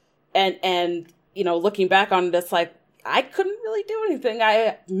 And looking back on this, like, I couldn't really do anything.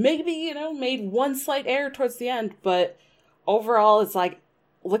 I maybe, made one slight error towards the end, but overall, it's like,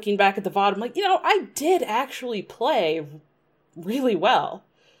 looking back at the VOD, I'm like, I did actually play really well.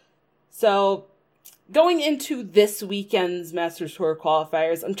 So, going into this weekend's Masters Tour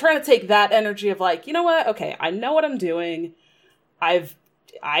qualifiers, I'm trying to take that energy of like, you know what? Okay, I know what I'm doing. I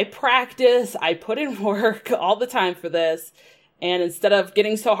practice, I put in work all the time for this. And instead of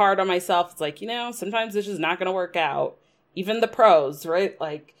getting so hard on myself, it's like, sometimes it's just not going to work out. Even the pros, right?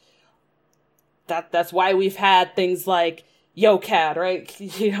 Like, that's why we've had things like YoCat, right?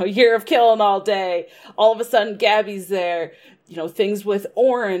 Year of Killing all day. All of a sudden, Gabby's there. Things with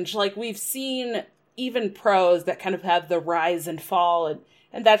Orange. Like, we've seen even pros that kind of have the rise and fall,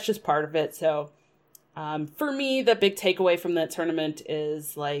 and that's just part of it. So, for me, the big takeaway from that tournament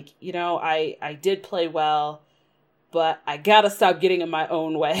is like, I did play well, but I gotta stop getting in my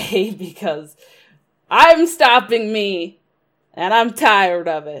own way because I'm stopping me, and I'm tired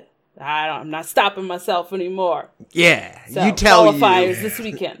of it. I'm not stopping myself anymore. Yeah, so, you tell qualifiers this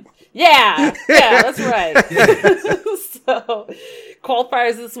weekend. Yeah, that's right. So,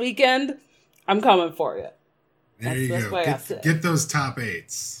 qualifiers this weekend, I'm coming for you. There you go. Get those top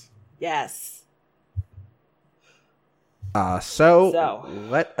 8s. Yes. So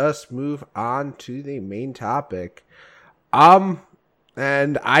let us move on to the main topic.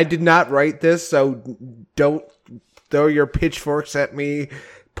 And I did not write this, so don't throw your pitchforks at me.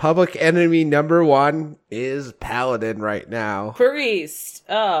 Public enemy number 1 is Paladin right now. Priest.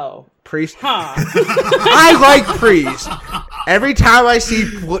 Oh. Priest. Huh. I like Priest. Every time I see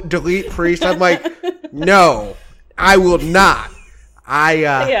delete Priest, I'm like, no, I will not. I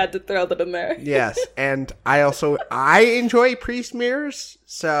had to throw that in there. Yes, and I enjoy Priest mirrors,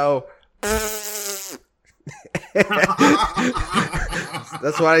 so that's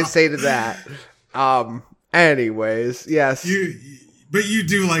what I say to that. Anyways, yes. But you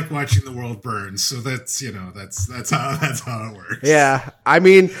do like watching the world burn, so that's how it works. Yeah, I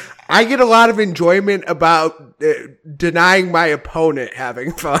mean, I get a lot of enjoyment about denying my opponent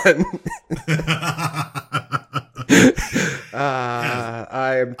having fun.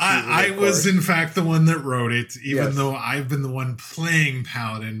 I was in fact the one that wrote it, even though I've been the one playing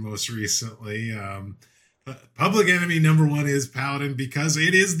Paladin most recently. Public enemy number 1 is Paladin because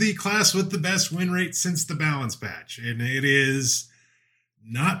it is the class with the best win rate since the balance patch, and it is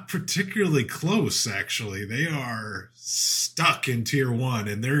not particularly close. Actually, they are stuck in tier 1,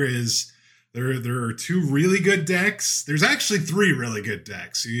 and there are 2 really good decks. There's actually 3 really good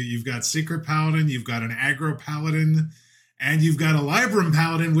decks. You've got Secret Paladin, you've got an Aggro Paladin, and you've got a Libram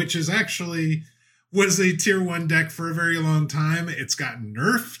Paladin, which is actually was a tier 1 deck for a very long time. It's gotten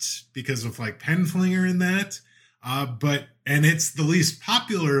nerfed because of like Penflinger in that. And it's the least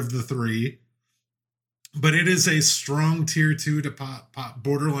popular of the 3. But it is a strong tier 2 to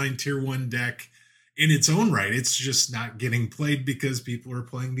borderline tier 1 deck in its own right. It's just not getting played because people are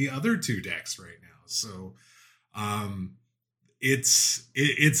playing the other 2 decks right now. So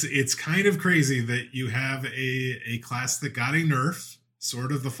it's kind of crazy that you have a class that got a nerf.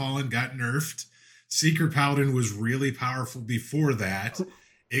 Sword of the Fallen got nerfed. Secret Paladin was really powerful before that.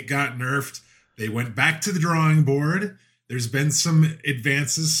 It got nerfed. They went back to the drawing board. There's been some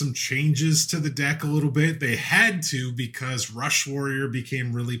advances, some changes to the deck a little bit. They had to because Rush Warrior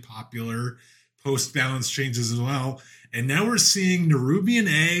became really popular, post-balance changes as well. And now we're seeing Nerubian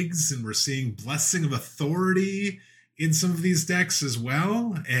Eggs and we're seeing Blessing of Authority in some of these decks as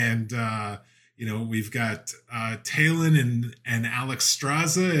well. And, we've got Talon and Alex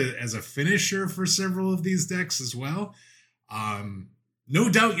Straza as a finisher for several of these decks as well. No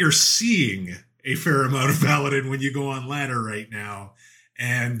doubt you're seeing a fair amount of Paladin when you go on ladder right now.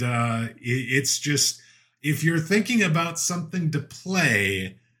 And it's just, if you're thinking about something to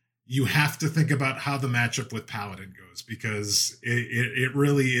play, you have to think about how the matchup with Paladin goes, because it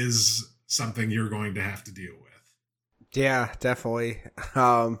really is something you're going to have to deal with. Yeah, definitely.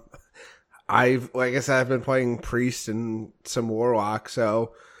 I've been playing Priest and some Warlock,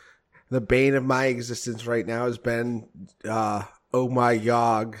 so the bane of my existence right now has been Oh My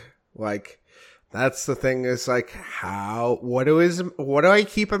Yogg. Like, that's the thing, is like, what do I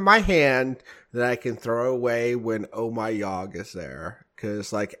keep in my hand that I can throw away when Oh My Yogg is there?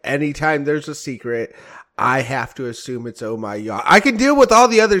 Because like, anytime there's a secret, I have to assume it's Oh My Yogg. I can deal with all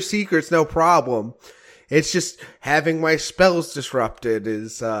the other secrets, no problem. It's just having my spells disrupted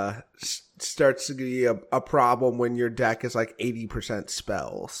is starts to be a problem when your deck is like 80%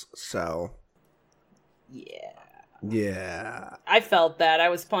 spells. So yeah, I felt that. I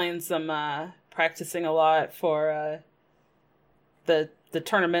was playing some practicing a lot for the the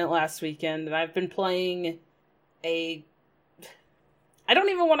tournament last weekend, and I've been playing I don't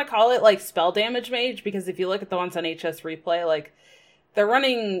even want to call it, like, spell damage mage, because if you look at the ones on HS Replay, like, they're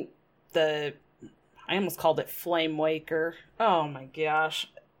running I almost called it Flame Waker. Oh my gosh.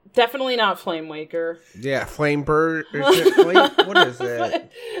 Definitely not Flame Waker. Yeah, Flame Bird. What is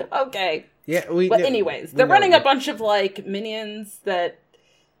that? Okay. Yeah, but anyways, they're running a bunch of, like, minions that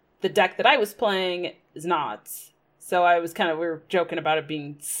the deck that I was playing is not. So I was we were joking about it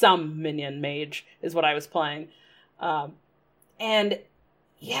being some minion mage is what I was playing. And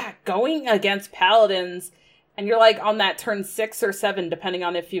yeah, going against paladins, and you're like on that turn 6 or 7, depending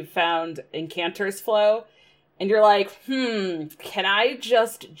on if you've found Incanter's Flow, and you're like, can I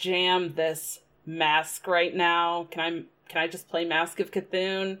just jam this Mask right now? Can I just play Mask of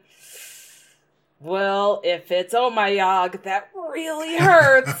Cthulhu? Well, if it's Oh My Yogg, that really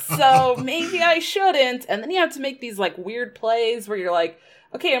hurts, so maybe I shouldn't. And then you have to make these, like, weird plays where you're like,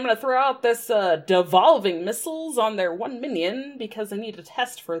 okay, I'm going to throw out this devolving missiles on their one minion because I need a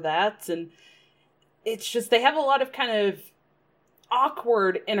test for that. And it's just, they have a lot of kind of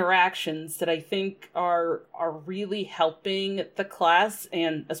awkward interactions that I think are really helping the class,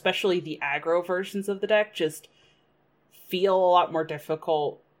 and especially the aggro versions of the deck just feel a lot more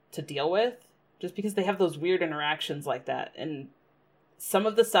difficult to deal with, just because they have those weird interactions like that. And some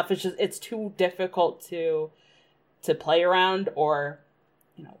of the stuff is just, it's too difficult to play around, or,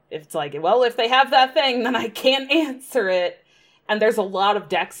 you know, if it's like, well, if they have that thing, then I can't answer it. And there's a lot of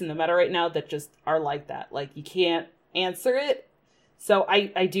decks in the meta right now that just are like that. Like, you can't answer it. So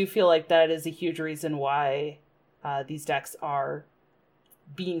I do feel like that is a huge reason why these decks are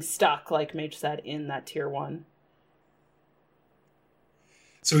being stuck, like Mage said, in that tier 1.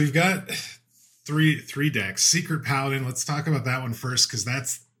 So we've got three decks. Secret Paladin, let's talk about that one first, because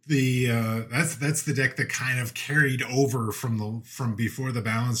that's the deck that kind of carried over from before the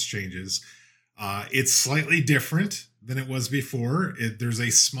balance changes. It's slightly different than it was before. There's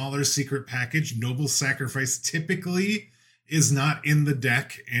a smaller secret package. Noble Sacrifice typically is not in the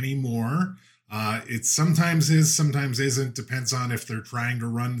deck anymore. It sometimes is, sometimes isn't. Depends on if they're trying to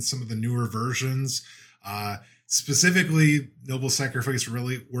run some of the newer versions. Specifically, Noble Sacrifice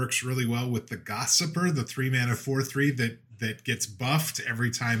really works really well with the Gossiper, the 3-mana 4/3 that gets buffed every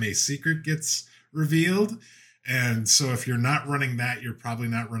time a secret gets revealed. And so if you're not running that, you're probably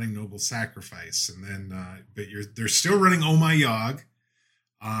not running Noble Sacrifice. And then, but they're still running Oh My Yogg.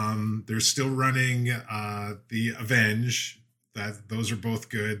 They're still running the Avenge. Those are both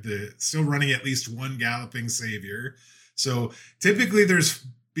good. They're still running at least one Galloping Savior. So typically there's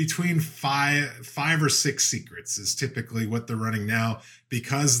between five or six secrets is typically what they're running now,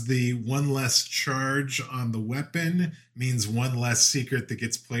 because the one less charge on the weapon means one less secret that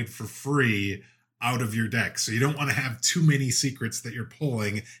gets played for free out of your deck. So you don't want to have too many secrets that you're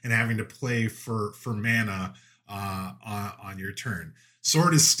pulling and having to play for mana on your turn.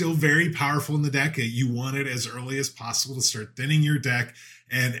 Sword is still very powerful in the deck. You want it as early as possible to start thinning your deck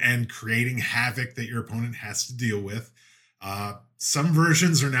and creating havoc that your opponent has to deal with. Some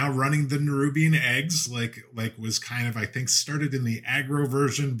versions are now running the Nerubian Eggs, like was kind of, I think, started in the aggro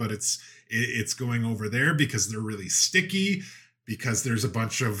version, but it's going over there because they're really sticky, because there's a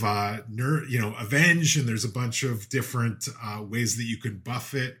bunch of Avenge, and there's a bunch of different ways that you can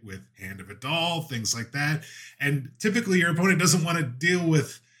buff it with Hand of Adal, things like that. And typically your opponent doesn't want to deal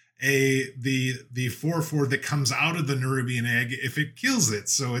with the 4/4 that comes out of the Nerubian Egg if it kills it.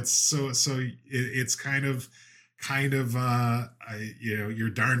 So it's kind of you're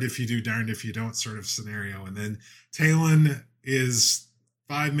darned if you do, darned if you don't sort of scenario. And then Talon is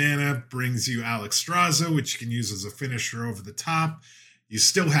 5 mana, brings you Alexstrasza, which you can use as a finisher over the top. You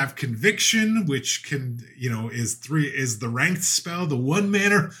still have Conviction, which can, is the ranked spell, the 1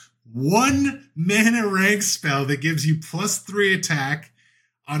 mana ranked spell that gives you +3 attack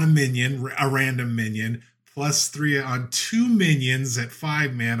on a minion, a random minion, +3 on 2 minions at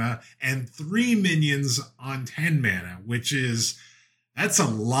 5 mana, and 3 minions on 10 mana, that's a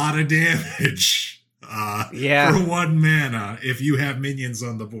lot of damage. For 1 mana if you have minions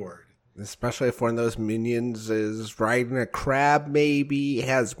on the board. Especially if one of those minions is riding a crab, maybe,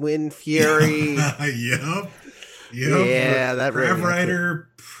 has Wind Fury. Yep. Yeah, that Crab Rider,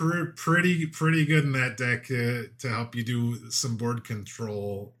 pretty good in that deck to help you do some board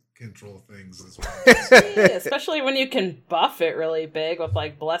control things as well. Yeah, especially when you can buff it really big with,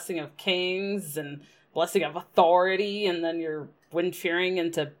 like, Blessing of Kings and Blessing of Authority, and then you're Wind Furying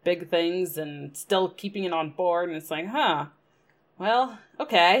into big things and still keeping it on board, and it's like, well,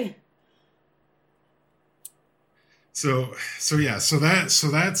 okay. So that's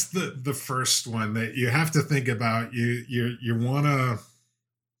the first one that you have to think about. You want to,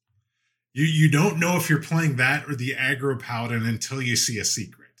 you don't know if you're playing that or the aggro paladin until you see a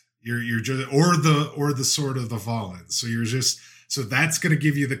secret. You're just or the sword of the fallen. So you're just so that's going to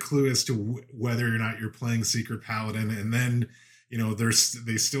give you the clue as to whether or not you're playing secret paladin. And then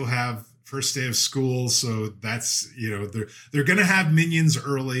they still have first day of school, so that's they're going to have minions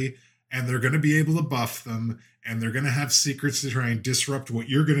early, and they're going to be able to buff them, and they're going to have secrets to try and disrupt what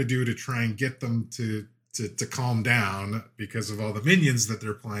you're going to do to try and get them to calm down because of all the minions that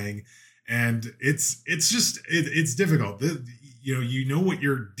they're playing. And it's difficult. You know what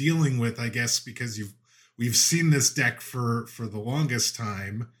you're dealing with, I guess, because we've seen this deck for the longest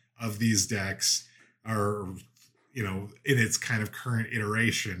time of these decks, or in its kind of current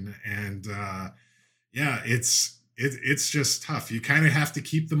iteration. And it's just tough. You kind of have to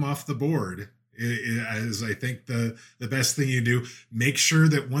keep them off the board. As I think the best thing you do. Make sure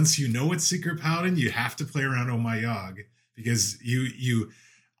that once you know it's Secret Paladin, you have to play around Oh My Yogg, because you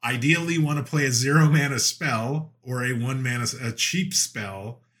ideally want to play a 0 mana spell or a 1 mana a cheap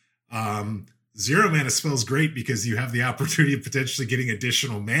spell. 0 mana spell is great because you have the opportunity of potentially getting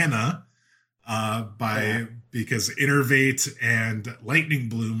additional mana because Innervate and Lightning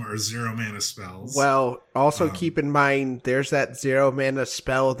Bloom are 0 mana spells. Well, also keep in mind there's that 0 mana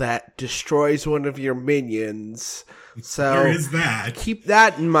spell that destroys one of your minions. So there is that. Keep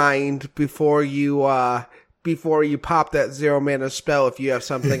that in mind before you pop that 0 mana spell if you have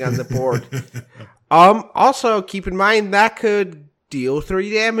something on the board. Also keep in mind that could deal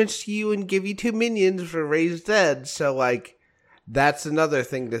 3 damage to you and give you 2 minions for raised dead. So that's another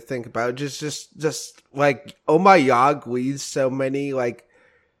thing to think about. Just Oh My Yogg leaves so many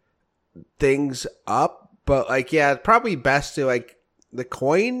things up, but it's probably best to the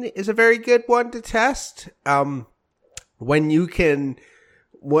coin is a very good one to test. When you can,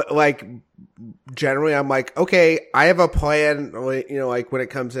 generally I'm okay, I have a plan. When it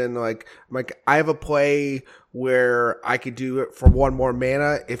comes in, I have a play where I could do it for 1 more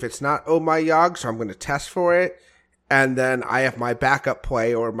mana if it's not Oh My Yogg, so I'm going to test for it. And then I have my backup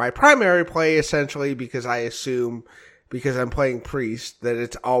play or my primary play, essentially, because I assume, because I'm playing Priest, that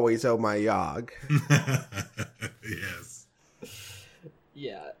it's always Oh My Yogg. Yes.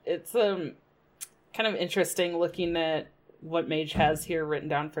 Yeah, it's kind of interesting looking at what Mage has here written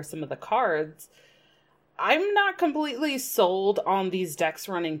down for some of the cards. I'm not completely sold on these decks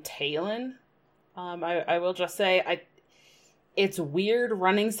running Talon. I will just say, it's weird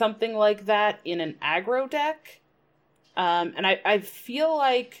running something like that in an aggro deck. And I feel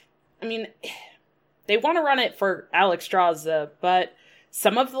they want to run it for Alexstrasza, but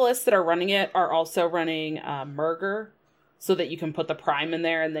some of the lists that are running it are also running Murgur, so that you can put the Prime in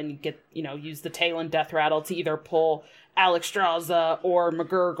there and then you get, use the Talon Death Rattle to either pull Alexstrasza or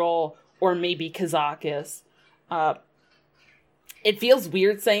McGurgle or maybe Kazakis. It feels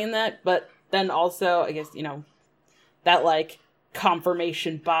weird saying that, but then also, I guess, that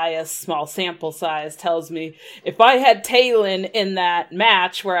confirmation bias, small sample size tells me if I had Talon in that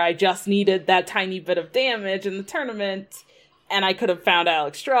match where I just needed that tiny bit of damage in the tournament and I could have found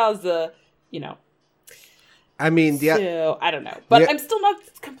Alexstrasza, I mean, so, I don't know. But I'm still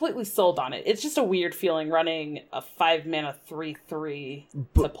not completely sold on it. It's just a weird feeling running a 5 mana 3/3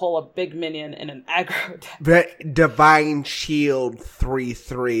 to pull a big minion in an aggro deck. But Divine Shield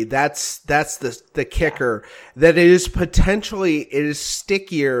 3/3. That's the kicker. Yeah. That it is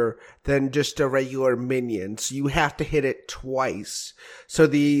stickier than just a regular minion. So you have to hit it twice. So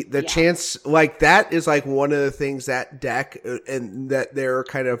the chance that is one of the things that deck and that they're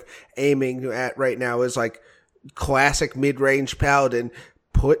kind of aiming at right now is classic mid-range paladin,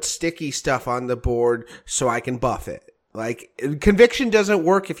 put sticky stuff on the board so I can buff it. Conviction doesn't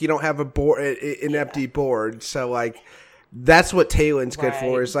work if you don't have an empty board. So that's what Talon's good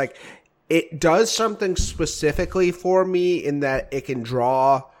for, is it does something specifically for me in that it can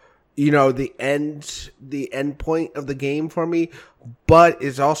draw the end point of the game for me, but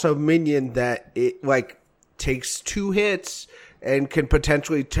it's also minion that it takes 2 hits and can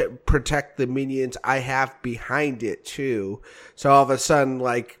potentially protect the minions I have behind it too. So all of a sudden,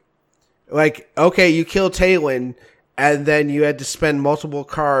 okay, you kill Talon, and then you had to spend multiple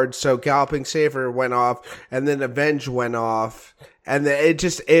cards. So Galloping Saver went off, and then Avenge went off, and then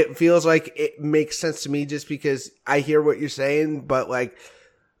it feels like it makes sense to me just because I hear what you're saying, but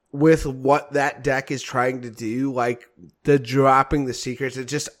with what that deck is trying to do, the dropping the secrets, it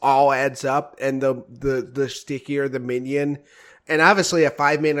just all adds up, and the stickier the minion. And obviously a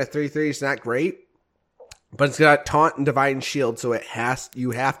 5 mana 3/3 is not great, But it's got Taunt and Divine Shield, so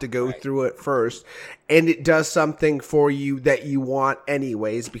you have to go through it first. And it does something for you that you want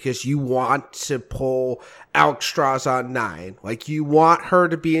anyways, because you want to pull Alexstrasza on 9. Like, you want her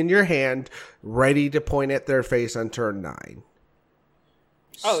to be in your hand, ready to point at their face on turn 9.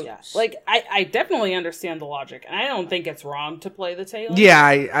 Oh, yeah. Like, I definitely understand the logic, and I don't think it's wrong to play the Talon.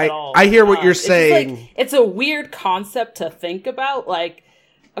 Yeah, I hear what you're saying. Like, it's a weird concept to think about, like,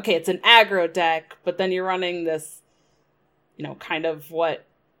 okay, it's an aggro deck, but then you're running this, kind of what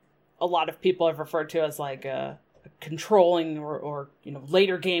a lot of people have referred to as like a controlling or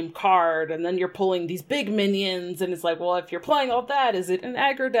later game card, and then you're pulling these big minions, and it's like, well, if you're playing all that, is it an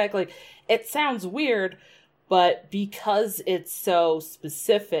aggro deck? Like, it sounds weird, but because it's so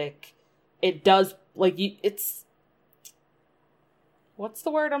specific, it does, like, it's... What's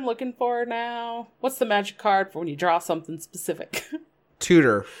the word I'm looking for now? What's the magic card for when you draw something specific?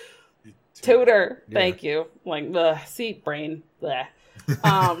 Tutor. Yeah. Thank you. Like, see, brain. Bleh.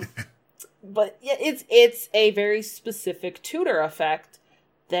 But yeah, it's a very specific tutor effect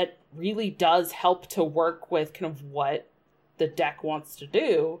that really does help to work with kind of what the deck wants to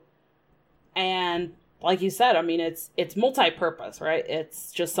do. And like you said, I mean, it's multi-purpose, right?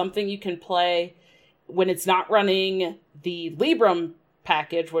 It's just something you can play when it's not running the Libram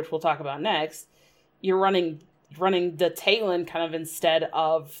package, which we'll talk about next. You're running the Talon kind of instead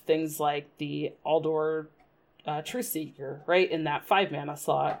of things like the Aldor Truthseeker, right, in that 5-mana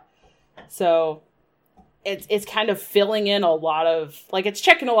slot. So it's kind of filling in a lot of, like, it's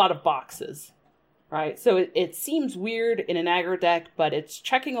checking a lot of boxes, right? So it seems weird in an aggro deck, but it's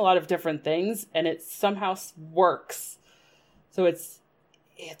checking a lot of different things, and it somehow works. So it's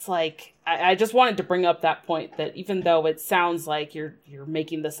like, I just wanted to bring up that point, that even though it sounds like you're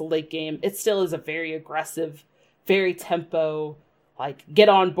making this a late game, it still is a very aggressive, very tempo, like, get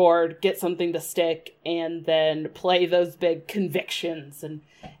on board, get something to stick, and then play those big convictions and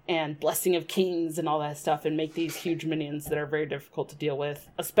Blessing of Kings and all that stuff, and make these huge minions that are very difficult to deal with,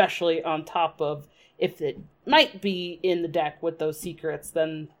 especially on top of, if it might be in the deck with those secrets,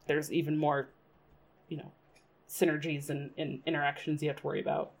 then there's even more, synergies and interactions you have to worry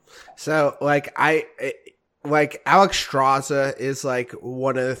about. So, like, Alexstrasza is, like,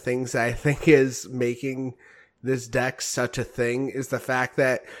 one of the things that I think is making this deck such a thing, is the fact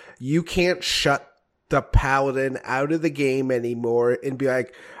that you can't shut the Paladin out of the game anymore and be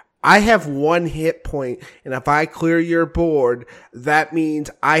like, I have 1 hit point, and if I clear your board, that means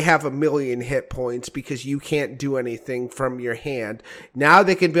I have 1,000,000 hit points because you can't do anything from your hand. Now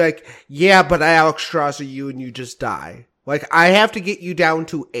they can be like, yeah, but I Alexstrasza you and you just die. Like, I have to get you down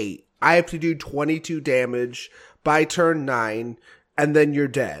to 8. I have to do 22 damage by turn 9, and then you're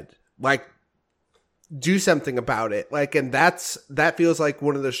dead. Like, do something about it. Like, and that feels like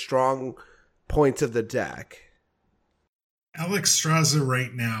one of the strong points of the deck. Alexstrasza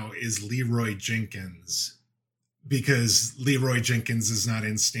right now is Leroy Jenkins, because Leroy Jenkins is not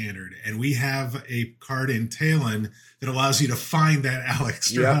in standard, and we have a card in Talon that allows you to find that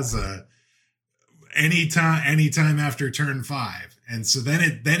Alexstrasza anytime after turn 5. And so then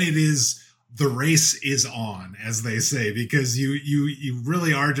it is, the race is on, as they say, because you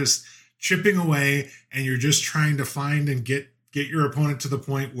really are just chipping away, and you're just trying to find and get your opponent to the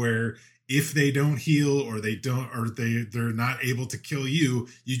point where, if they don't heal or they're not able to kill you,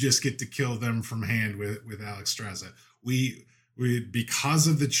 you just get to kill them from hand with Alexstrasza. We because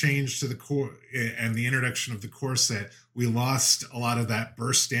of the change to the core and the introduction of the core set, we lost a lot of that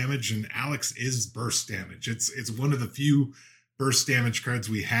burst damage, and Alex is burst damage. It's one of the few burst damage cards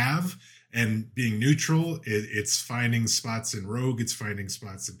we have, and being neutral, it's finding spots in Rogue, it's finding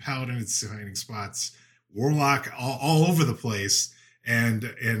spots in Paladin, it's finding spots Warlock, all over the place. And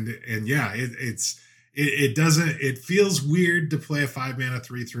yeah, it feels weird to play a 5-mana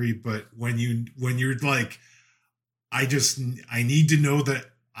 3/3, but when you're like, I need to know that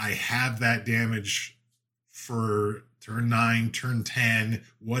I have that damage for turn 9, turn 10,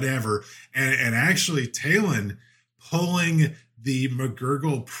 whatever. And actually Talon pulling the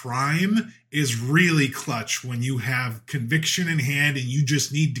McGurgle Prime is really clutch when you have Conviction in hand and you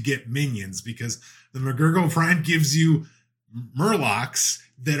just need to get minions, because the McGurgle Prime gives you Murlocs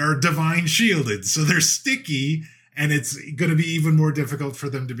that are divine shielded, so they're sticky, and it's going to be even more difficult for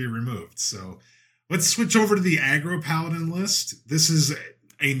them to be removed. So let's switch over to the aggro Paladin list. This is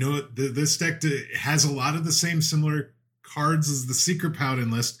this deck has a lot of the same similar cards as the Secret Paladin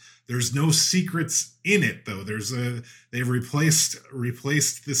list. There's no secrets in it, though. They've replaced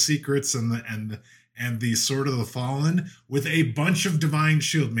the secrets and the Sword of the Fallen with a bunch of Divine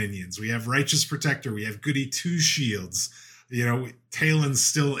Shield minions. We have Righteous Protector. We have Goody 2 Shields. Talon's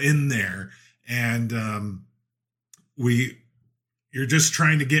still in there. and you're just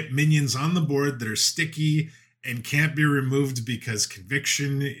trying to get minions on the board that are sticky and can't be removed, because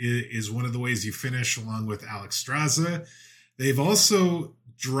Conviction is one of the ways you finish, along with Alexstrasza. They've also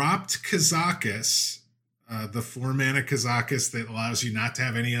dropped Kazakus, the 4-mana Kazakus that allows you not to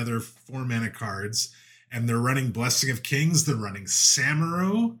have any other 4-mana cards. And they're running Blessing of Kings. They're running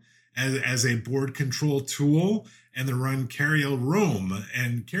Samuro as a board control tool. And they're running Cariel Rome.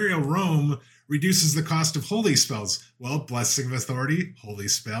 And Cariel Rome reduces the cost of holy spells. Well, Blessing of Authority, holy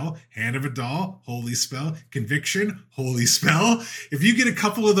spell. Hand of Adal, holy spell. Conviction, holy spell. If you get a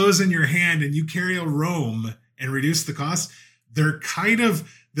couple of those in your hand and you Cariel Rome and reduce the cost, they're kind of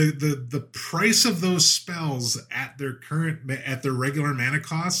the price of those spells at their regular mana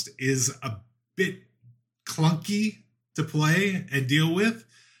cost is a bit clunky to play and deal with,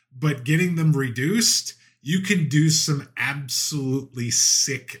 but getting them reduced, you can do some absolutely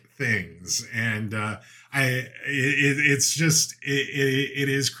sick things. And it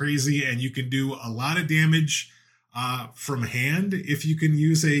is crazy, and you can do a lot of damage from hand if you can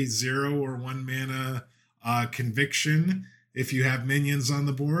use a 0 or 1 mana Conviction if you have minions on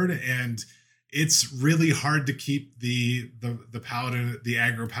the board. And it's really hard to keep the paladin, the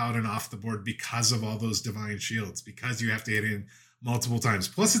aggro paladin, off the board because of all those divine shields, because you have to hit in multiple times.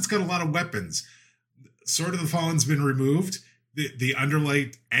 Plus, it's got a lot of weapons. Sword of the Fallen's been removed. The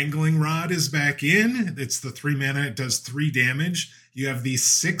Underlight Angling Rod is back in. It's the 3 mana. It does 3 damage. You have the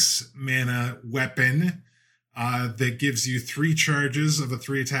 6 mana weapon that gives you 3 charges of a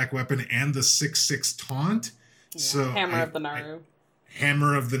 3 attack weapon and the 6/6 taunt. Yeah, So Hammer of the Naru.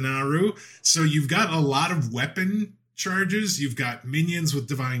 Hammer of the Naru. So you've got a lot of weapon charges. You've got minions with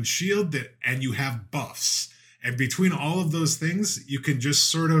Divine Shield and you have buffs. And between all of those things, you can just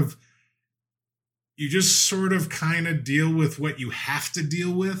sort of kind of deal with what you have to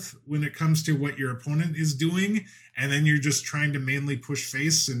deal with when it comes to what your opponent is doing. And then you're just trying to mainly push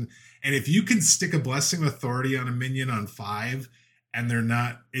face. And if you can stick a Blessing of Authority on a minion on 5 and they're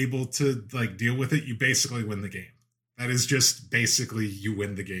not able to like deal with it, you basically win the game. That is just basically you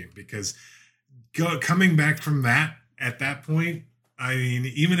win the game, because coming back from that at that point, I mean,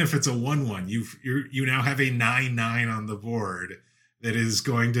 even if it's a 1/1, you now have a 9/9 on the board that is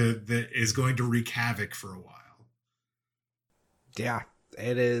going to wreak havoc for a while. Yeah,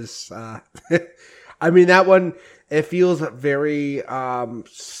 it is. I mean, that one, it feels very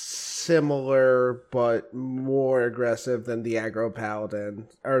similar but more aggressive than the aggro paladin,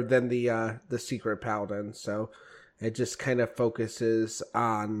 or than the secret paladin. So it just kind of focuses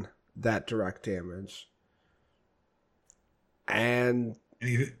on that direct damage. And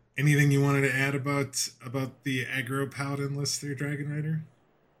anything you wanted to add about the aggro paladin list there, Dragon Rider?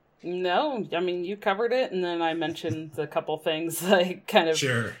 No, I mean, you covered it, and then I mentioned a couple things like kind of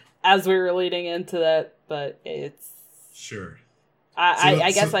sure as we were leading into that, but it's sure.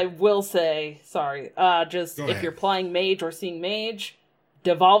 I guess I will say, sorry, just Go if ahead. you're playing mage or seeing mage,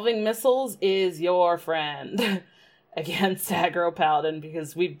 Devolving Missiles is your friend against aggro paladin,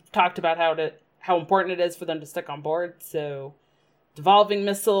 because we've talked about how important it is for them to stick on board. So Devolving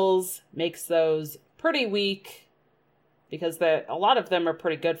Missiles makes those pretty weak, because a lot of them are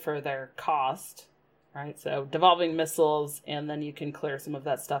pretty good for their cost, right? So Devolving Missiles, and then you can clear some of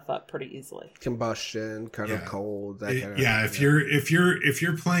that stuff up pretty easily. Combustion, kind of cold. That kind of, if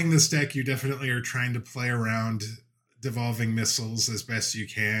you're playing this deck, you definitely are trying to play around Devolving Missiles as best you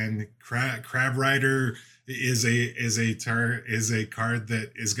can. Crab Rider is a card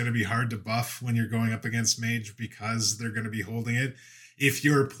that is going to be hard to buff when you're going up against mage, because they're going to be holding it. If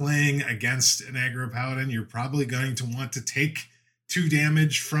you're playing against an aggro paladin, you're probably going to want to take 2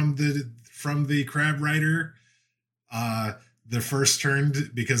 damage from the Crab Rider the first turn,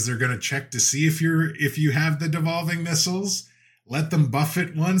 because they're going to check to see if you have the Devolving Missiles. Let them buff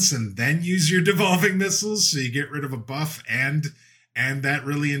it once and then use your Devolving Missiles, so you get rid of a buff and that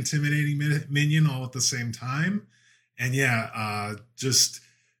really intimidating minion all at the same time. And just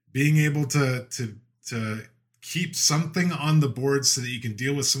being able to keep something on the board so that you can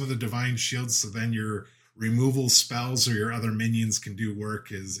deal with some of the divine shields, so then your removal spells or your other minions can do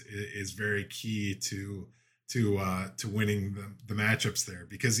work is very key to winning the matchups there.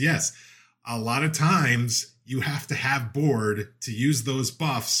 Because yes, a lot of times you have to have board to use those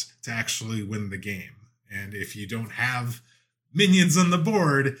buffs to actually win the game. And if you don't have minions on the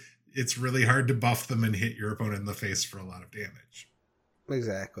board, it's really hard to buff them and hit your opponent in the face for a lot of damage.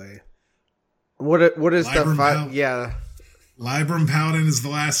 Exactly. What is Libram the fight? Yeah. Libram Paladin is the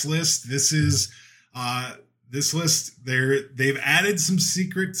last list. This is this list. They've added some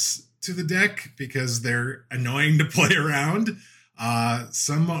secrets to the deck because they're annoying to play around.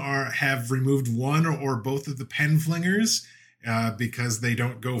 Some have removed one or both of the pen flingers because they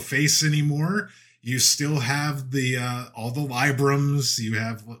don't go face anymore. You still have all the Librams. You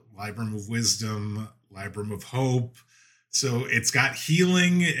have Libram of Wisdom, Libram of Hope. So it's got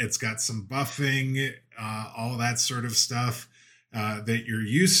healing, it's got some buffing, all that sort of stuff that you're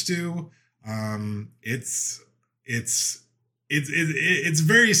used to. It's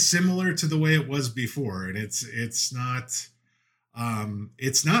very similar to the way it was before, and it's not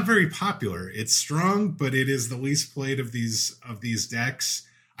very popular. It's strong, but it is the least played of these decks.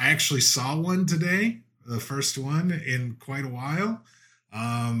 I actually saw one today, the first one in quite a while.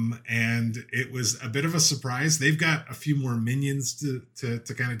 And it was a bit of a surprise. They've got a few more minions to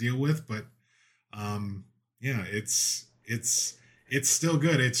kind of deal with, but yeah, it's still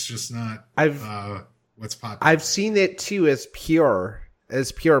good. It's just not what's popular. I've seen it too as pure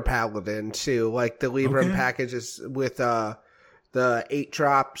paladin too, like the Libram packages with the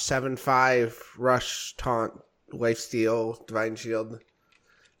 8-drop 7/5 rush taunt lifesteal divine shield.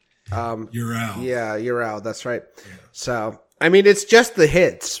 Urael. Yeah, Urael, that's right. Yeah. So I mean, it's just the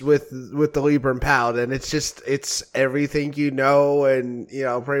hits with the Libram Paladin. It's everything you know, and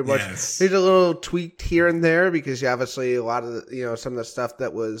pretty much there's a little tweaked here and there because obviously a lot of some of the stuff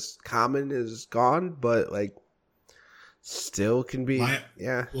that was common is gone, but like still can be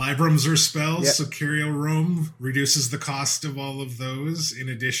Librams are spells, so Curial Rome reduces the cost of all of those in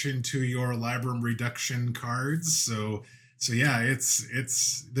addition to your Libram reduction cards. So yeah,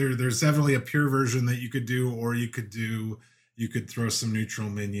 it's there's definitely a pure version that you could do, or you could throw some neutral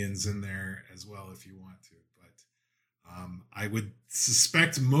minions in there as well if you want to. But I would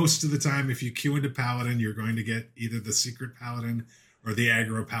suspect most of the time if you queue into Paladin, you're going to get either the Secret Paladin or the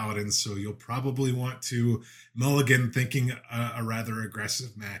Aggro Paladin. So you'll probably want to mulligan thinking a rather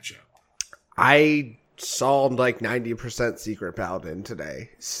aggressive matchup. I saw like 90% Secret Paladin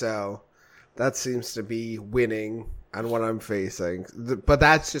today. So that seems to be winning on what I'm facing. But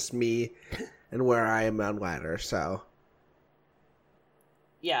that's just me and where I am on ladder, so...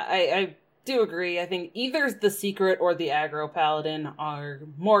 Yeah, I do agree. I think either the Secret or the Aggro Paladin are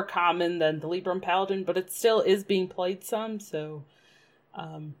more common than the Libram Paladin, but it still is being played some, so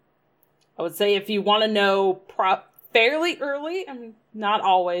I would say if you want to know fairly early, I mean, not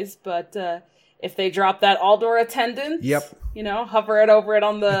always, but if they drop that Aldor Attendant, hover it over it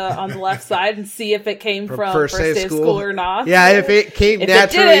on the left side and see if it came from first day of school or not. Yeah, if it came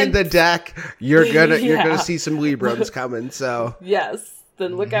naturally in the deck, you're gonna see some Librams coming, so. Yes.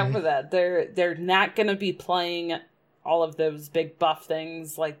 Then look out for that. They're not going to be playing all of those big buff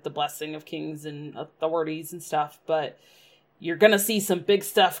things like the Blessing of Kings and Authorities and stuff, but you're going to see some big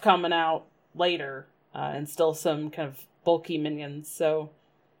stuff coming out later, and still some kind of bulky minions. So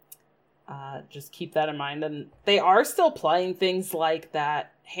just keep that in mind. And they are still playing things like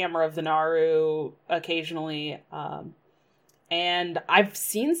that Hammer of the Naru occasionally. And I've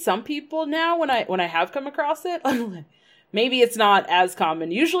seen some people now when I have come across it. Maybe it's not as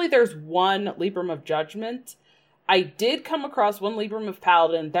common. Usually there's one Libram of Judgment. I did come across one Libram of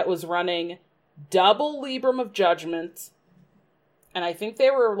Paladin that was running double Libram of Judgment. And I think they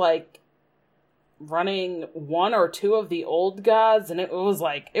were like running one or two of the old gods. And it was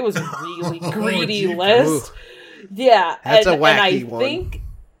a really greedy list. Yeah. That's a wacky one.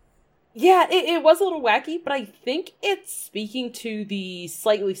 It was a little wacky, but I think it's speaking to the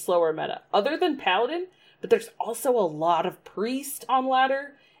slightly slower meta. Other than Paladin, but there's also a lot of Priest on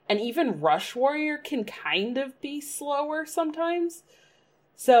ladder, and even Rush Warrior can kind of be slower sometimes.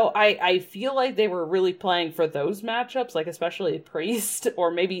 So I feel like they were really playing for those matchups, like especially Priest,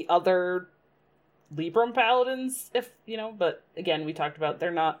 or maybe other Libram Paladins, but again, we talked about they're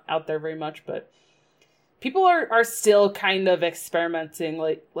not out there very much, but people are still kind of experimenting,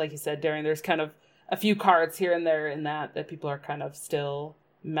 like you said, Darren, there's kind of a few cards here and there in that people are kind of still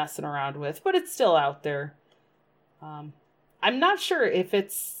messing around with, but it's still out there. I'm not sure if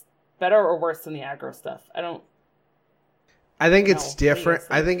it's better or worse than the aggro stuff. I think it's different.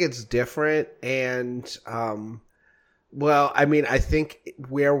 I think it's different, and I think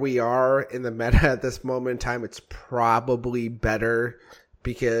where we are in the meta at this moment in time, it's probably better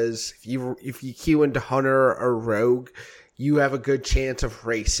because if you queue into Hunter or Rogue, you have a good chance of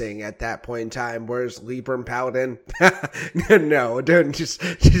racing at that point in time. Whereas Libram Paladin, no, don't just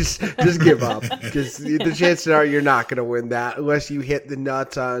give up, because the chances are you're not going to win that unless you hit the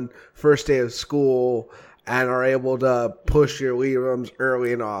nuts on first day of school and are able to push your Librams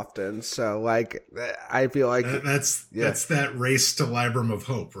early and often. So, like, I feel like that's that race to Libram of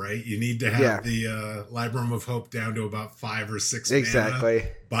Hope, right? You need to have the Libram of Hope down to about 5 or 6 exactly mana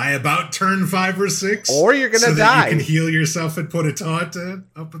by about turn 5 or 6, or you're gonna die. That you can heal yourself and put a taunt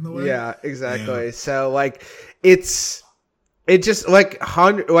up in the way. Yeah, exactly. Yeah. So, like, it just like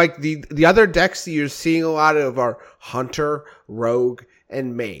the other decks that you're seeing a lot of are Hunter, Rogue,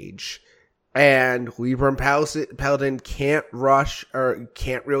 and Mage. And Libram Paladin can't rush or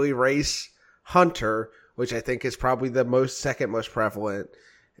can't really race Hunter, which I think is probably the second most prevalent.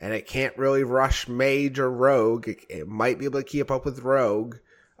 And it can't really rush Mage or Rogue. It might be able to keep up with Rogue,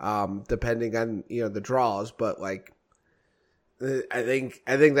 depending on the draws. But like, I think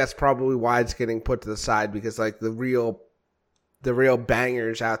that's probably why it's getting put to the side, because like the real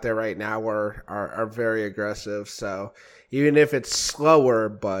bangers out there right now are very aggressive. So even if it's slower,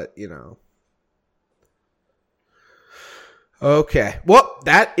 but Okay. Well,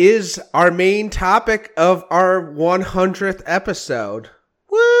 that is our main topic of our 100th episode.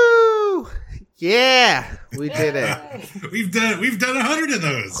 Woo! Yeah, we did it. We've done 100 of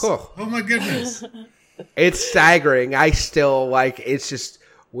those. Cool. Oh my goodness. It's staggering. I still it's just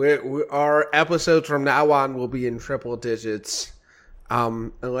our episodes from now on will be in triple digits.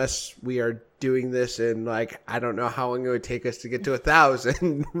 Unless we are doing this in I don't know how long it would take us to get to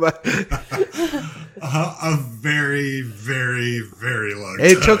 1,000, but a very, very, very long time.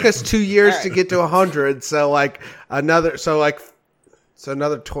 It took us 2 years to get to 100. So another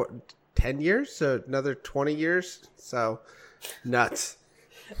 10 years, so another 20 years. So nuts.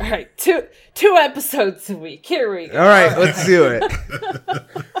 All right, two episodes a week. Here we go. All right, let's do it.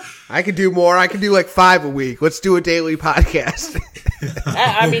 I can do more. I can do 5 a week. Let's do a daily podcast.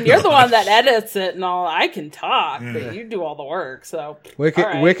 I mean, you're the one that edits it and all. I can talk, but you do all the work. So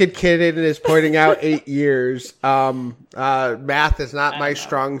Wicked Kid is pointing out 8 years. Math is not my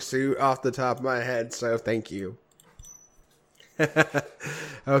strong suit off the top of my head, so thank you.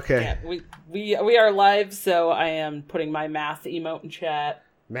 Okay. Yeah, we are live, so I am putting my math emote in chat.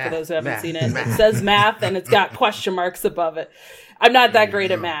 For those who haven't seen it, it says math and it's got question marks above it. I'm not that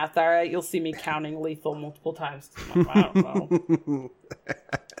great at math, all right? You'll see me counting lethal multiple times. I don't know.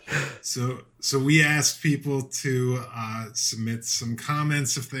 So we asked people to submit some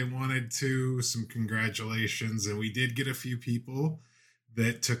comments if they wanted to, some congratulations, and we did get a few people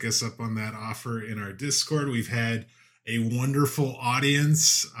that took us up on that offer in our Discord. We've had a wonderful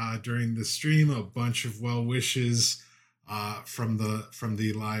audience during the stream, a bunch of well wishes from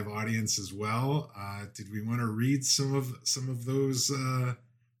the live audience as well. Did we want to read some of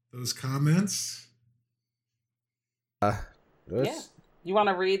those comments? Yeah. You want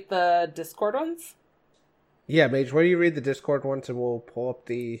to read the Discord ones? Yeah, Mage, why don't you read the Discord ones and we'll pull up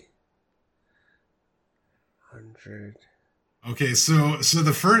the 100. Okay, so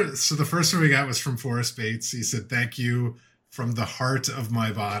the first one we got was from Forrest Bates. He said, "Thank you from the heart of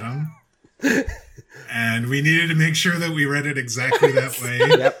my bottom." And we needed to make sure that we read it exactly that way.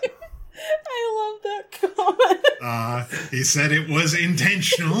 Yep. I love that comment. He said it was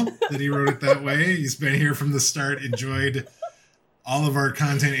intentional that he wrote it that way. He's been here from the start, enjoyed all of our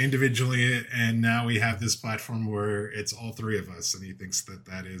content individually, and now we have this platform where it's all three of us, and he thinks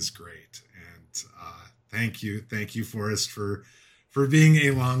that is great. And thank you, Forrest, for being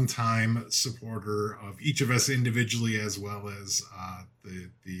a longtime supporter of each of us individually, as well as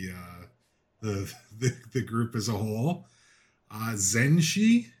the group as a whole.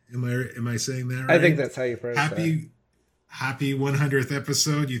 Zenshi, am I saying that right? I think that's how you pronounce that. Happy 100th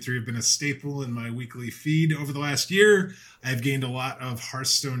episode. You three have been a staple in my weekly feed over the last year. I've gained a lot of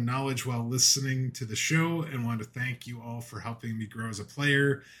Hearthstone knowledge while listening to the show and want to thank you all for helping me grow as a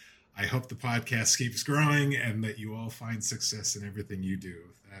player. I hope the podcast keeps growing and that you all find success in everything you do.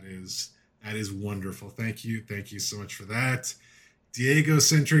 That is wonderful. Thank you. Thank you so much for that. Diego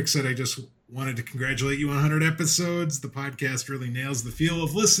Centric said, "I just wanted to congratulate you on 100 episodes. The podcast really nails the feel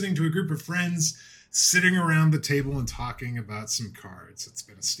of listening to a group of friends sitting around the table and talking about some cards. It's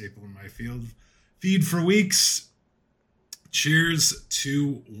been a staple in my feed for weeks. Cheers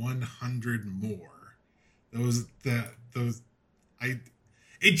to 100 more."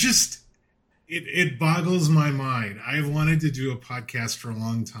 It boggles my mind. I've wanted to do a podcast for a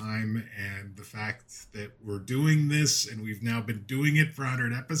long time, and the fact that we're doing this and we've now been doing it for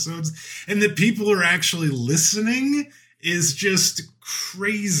 100 episodes and that people are actually listening is just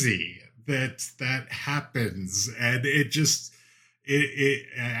crazy that happens. And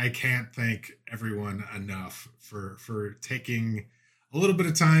I can't thank everyone enough for taking a little bit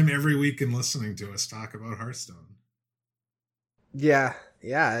of time every week and listening to us talk about Hearthstone. Yeah,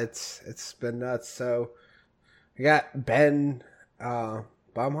 it's been nuts. So I got Ben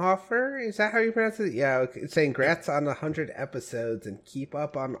Baumhofer. Is that how you pronounce it? Yeah, it's saying congrats on 100 episodes and keep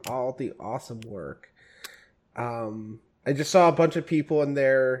up on all the awesome work. I just saw a bunch of people in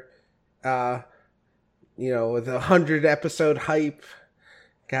there, with 100 episode hype.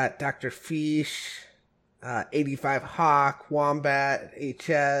 Got Dr. Fish, 85 Hawk, Wombat,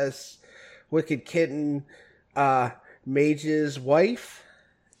 HS, Wicked Kitten, Mage's wife,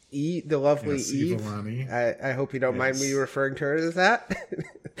 the lovely Eve. I hope you don't mind me referring to her as that.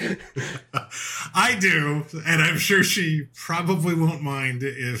 I do, and I'm sure she probably won't mind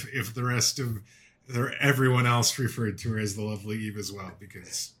if the rest of everyone else referred to her as the lovely Eve as well,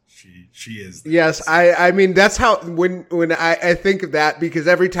 because she is. Yes, I mean that's how when I think of that, because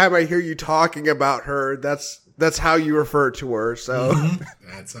every time I hear you talking about her, that's how you refer to her. So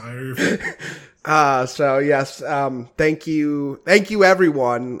that's how I refer. So yes, thank you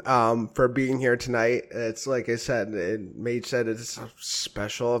everyone for being here tonight. It's like I said, Mage said it's a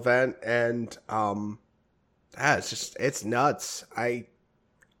special event, and it's nuts.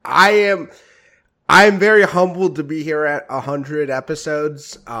 I'm very humbled to be here at 100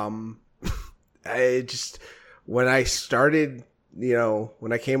 episodes. When I started,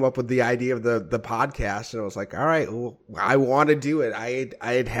 when I came up with the idea of the podcast, and I was like, all right, well, I want to do it. I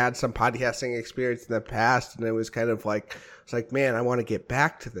had some podcasting experience in the past, and it was kind of like, it's like, man, I want to get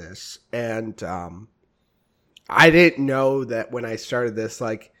back to this. And, I didn't know that when I started this,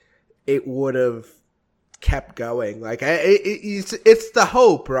 like, it would have kept going. Like, it's the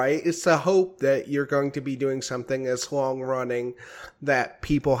hope, right? It's the hope that you're going to be doing something that's long running that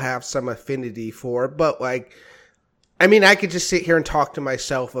people have some affinity for. But like, I mean, I could just sit here and talk to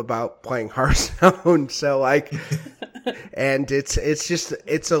myself about playing Hearthstone. So like, and it's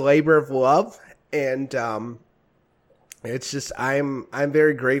a labor of love. And, it's just, I'm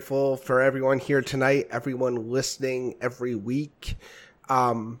very grateful for everyone here tonight, everyone listening every week.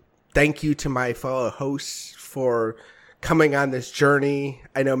 Thank you to my fellow hosts for coming on this journey.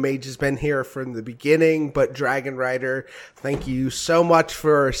 I know Mage has been here from the beginning, but Dragon Rider, thank you so much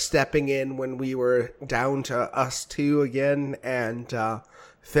for stepping in when we were down to us two again and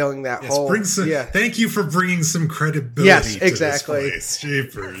filling that hole. Thank you for bringing some credibility to this place.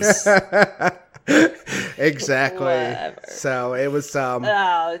 Jeepers. Exactly. Whatever. So it was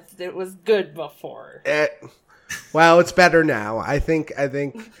it was good before. Well, it's better now. I think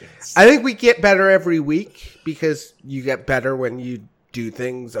we get better every week because you get better when you do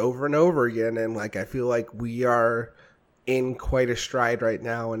things over and over again. And like, I feel like we are in quite a stride right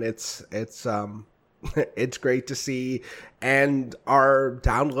now, and it's it's great to see. And our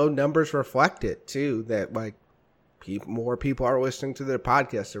download numbers reflect it too, that like more people are listening to their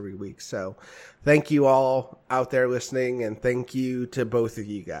podcast every week. So thank you all out there listening, and thank you to both of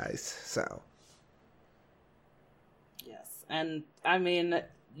you guys. So. And I mean,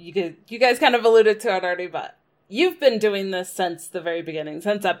 you guys kind of alluded to it already, but you've been doing this since the very beginning,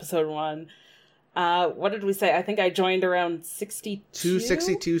 since episode 1. What did we say? I think I joined around 62?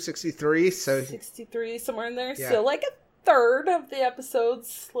 62, 63. So 63, somewhere in there. Yeah. So like a third of the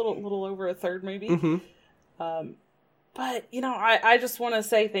episodes, little over a third maybe. Mm-hmm. But, I just want to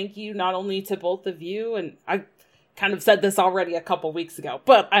say thank you not only to both of you, and I kind of said this already a couple weeks ago,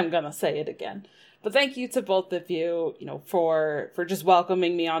 but I'm going to say it again. But thank you to both of you, for just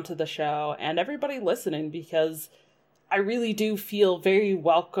welcoming me onto the show, and everybody listening, because I really do feel very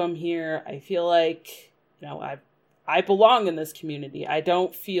welcome here. I feel like, I belong in this community. I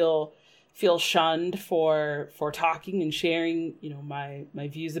don't feel shunned for talking and sharing, my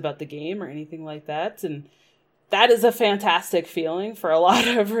views about the game or anything like that. And that is a fantastic feeling for a lot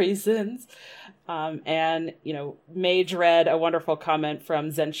of reasons. And, Mage read a wonderful comment from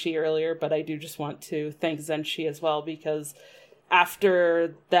Zenshi earlier, but I do just want to thank Zenshi as well, because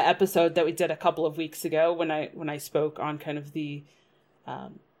after the episode that we did a couple of weeks ago, when I spoke on kind of the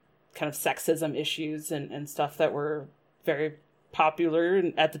kind of sexism issues and stuff that were very popular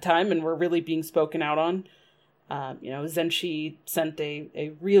at the time and were really being spoken out on, Zenshi sent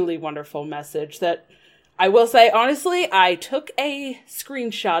a really wonderful message that, I will say, honestly, I took a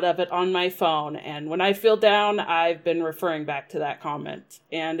screenshot of it on my phone, and when I feel down, I've been referring back to that comment.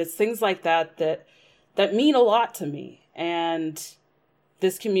 And it's things like that mean a lot to me, and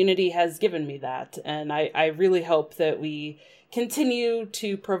this community has given me that. And I really hope that we continue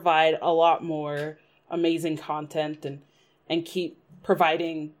to provide a lot more amazing content and keep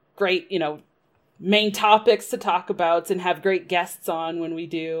providing great, main topics to talk about and have great guests on when we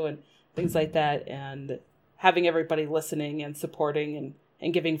do and things like that. And having everybody listening and supporting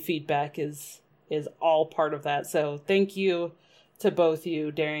and giving feedback is all part of that. So thank you to both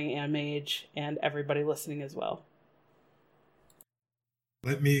you, Daring and Mage, and everybody listening as well.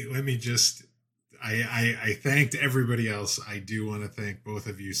 Let me just, I thanked everybody else. I do want to thank both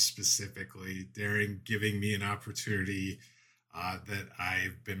of you specifically. Daring giving me an opportunity that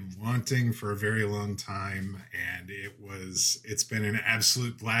I've been wanting for a very long time, and it's been an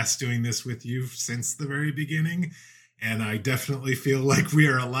absolute blast doing this with you since the very beginning. And I definitely feel like we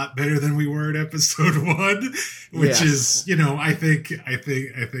are a lot better than we were at episode 1, which is, I think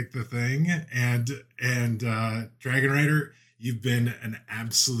the thing. And Dragon Rider, you've been an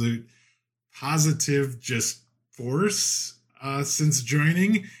absolute positive just force since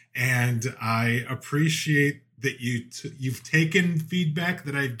joining, and I appreciate that you've taken feedback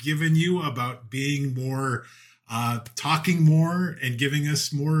that I've given you about being more, talking more and giving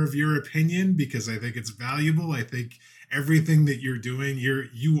us more of your opinion, because I think it's valuable. I think everything that you're doing,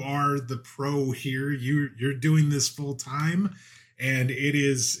 you are the pro here. You're doing this full time, and it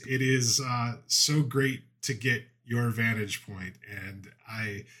is so great to get your vantage point, and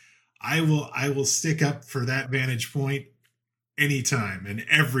I will stick up for that vantage point anytime and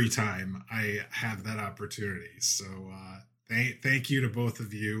every time I have that opportunity. So thank you to both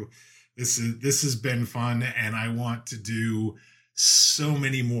of you. This has been fun, and I want to do so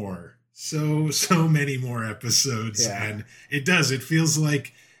many more episodes. Yeah. And it feels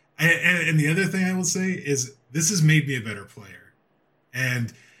like, and the other thing I will say is this has made me a better player,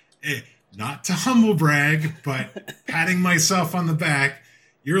 and not to humble brag, but patting myself on the back.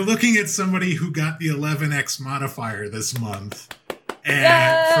 You're looking at somebody who got the 11x modifier this month,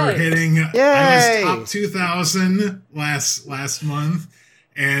 and for hitting, I was top 2,000 last month,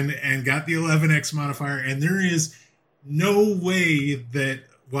 and got the 11x modifier. And there is no way that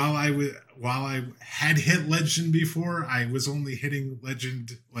while I had hit legend before, I was only hitting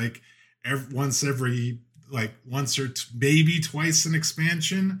legend like once or maybe twice an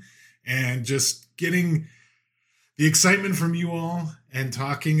expansion, and just getting the excitement from you all and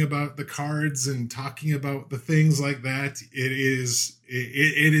talking about the cards and talking about the things like that,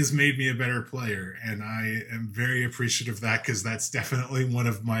 it has made me a better player. And I am very appreciative of that, because that's definitely one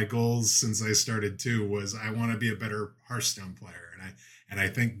of my goals since I started too, was I want to be a better Hearthstone player. And I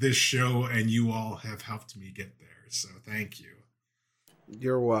think this show and you all have helped me get there. So thank you.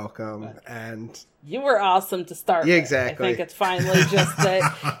 You're welcome. And you were awesome to start with. Exactly. I think it's finally just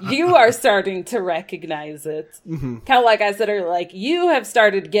that you are starting to recognize it. Mm-hmm. Kind of like I said earlier, like you have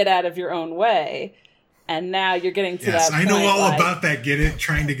started to get out of your own way, and now you're getting to that point. I know all about that.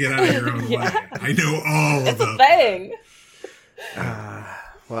 Trying to get out of your own way. I know all it's about a thing.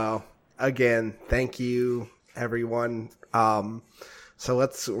 Well, again, thank you, everyone. So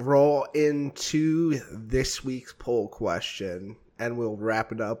let's roll into this week's poll question, and we'll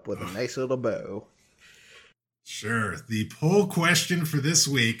wrap it up with a nice little bow. Sure. The poll question for this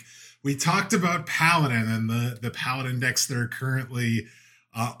week, we talked about Paladin and the Paladin decks that are currently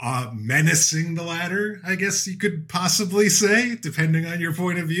menacing the ladder, I guess you could possibly say, depending on your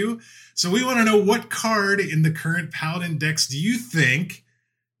point of view. So we want to know, what card in the current Paladin decks do you think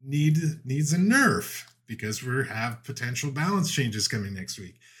needs a nerf? Because we have potential balance changes coming next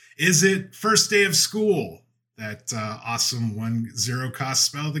week. Is it First Day of School, that awesome 1/0 cost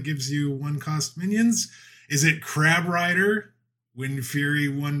spell that gives you 1 cost minions? Is it Crab Rider, Wind Fury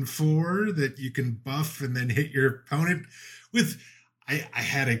 1/4 that you can buff and then hit your opponent with? I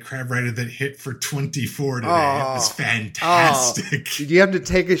had a Crab Rider that hit for 24 today. It was fantastic. Did you have to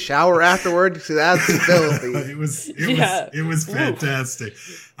take a shower afterwards? That's filthy. It was fantastic.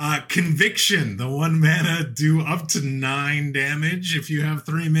 Conviction, the 1 mana, do up to 9 damage if you have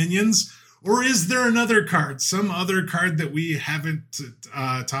 3 minions. Or is there another card, some other card that we haven't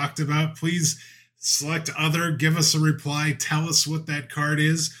talked about? Please select other, give us a reply, tell us what that card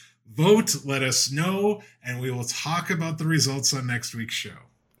is. Vote, let us know, and we will talk about the results on next week's show.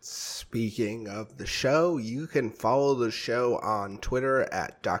 Speaking of the show, you can follow the show on Twitter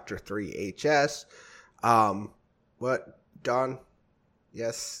at Dr3HS. What, Dawn?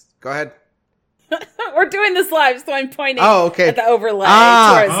 Yes, go ahead. We're doing this live, so I'm pointing at the overlay.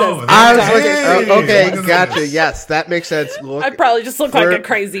 I was looking. Okay, gotcha. Yes, that makes sense. I probably just look like a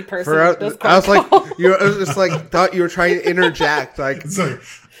crazy person. I was like, thought you were trying to interject. Like, sorry,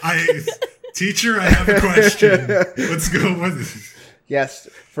 teacher, I have a question. Let's go with it. Yes,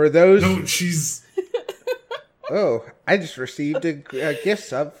 for those. No, she's. Oh, I just received a gift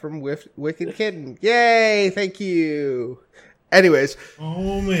sub from Wicked Kitten. Yay! Thank you. Anyways.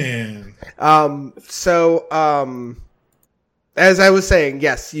 Oh, man. As I was saying,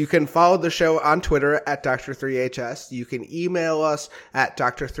 yes, you can follow the show on Twitter at Dr3HS. You can email us at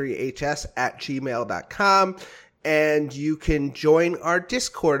Dr3HS@gmail.com. And you can join our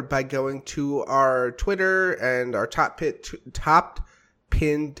Discord by going to our Twitter, and our top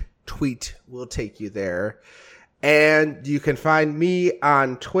pinned tweet will take you there. And you can find me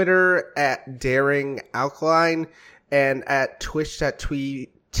on Twitter at Daring Alkaline and at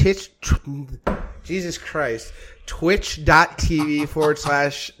Jesus Christ,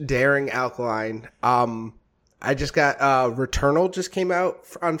 twitch.tv/Daring Alkaline. I just got Returnal just came out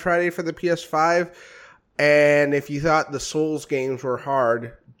on Friday for the PS5. And if you thought the Souls games were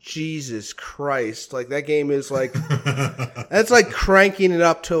hard, Jesus Christ, like that game is like, that's like cranking it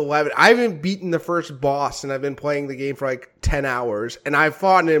up to 11. I haven't beaten the first boss and I've been playing the game for like 10 hours and I've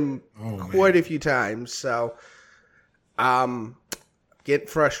fought him quite a few times. So, get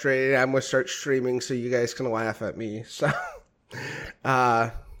frustrated. I'm going to start streaming so you guys can laugh at me. So,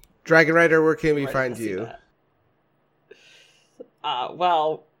 Dragon Rider, where can we find you?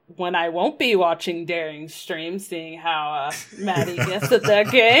 Well, when I won't be watching Daring stream, seeing how Maddie gets at that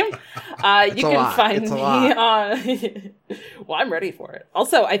game, you can find me on... Well, I'm ready for it.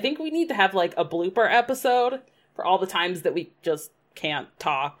 Also, I think we need to have like a blooper episode for all the times that we just can't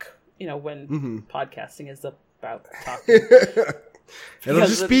talk, when podcasting is about talking. It'll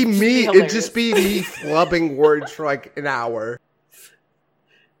just be me. It'll just be me flubbing words for like an hour.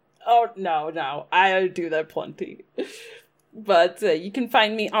 Oh, no. I do that plenty. But you can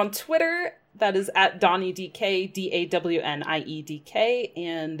find me on Twitter. That is at DawnieDK, DAWNIEDK.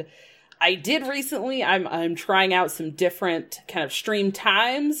 And I did recently, I'm trying out some different kind of stream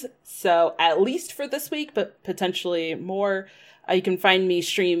times. So at least for this week, but potentially more, you can find me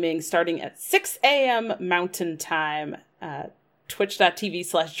streaming starting at 6 a.m. Mountain Time,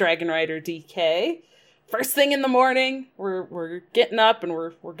 twitch.tv/DragonRiderDK. First thing in the morning, we're getting up and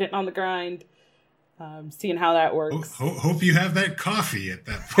we're getting on the grind. Seeing how that works. Hope you have that coffee at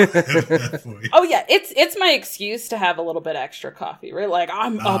that point. Oh yeah, it's my excuse to have a little bit extra coffee, right? Like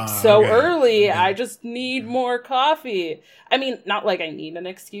I'm up so early, yeah. I just need more coffee. I mean, not like I need an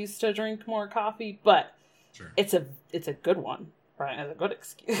excuse to drink more coffee, but sure. It's a good one, right? It's a good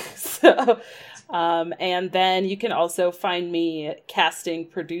excuse. And then you can also find me casting,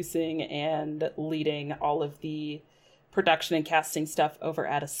 producing, and leading all of the production and casting stuff over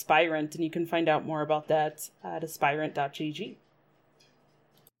at Aspirant, and you can find out more about that at aspirant.gg.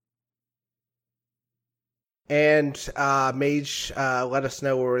 And Mage, let us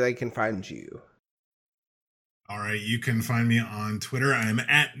know where they can find you. All right, you can find me on Twitter. I'm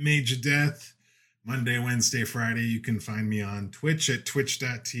at MageDeath. Monday, Wednesday, Friday, you can find me on Twitch at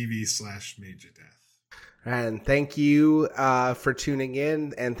twitch.tv/MageDeath. And thank you for tuning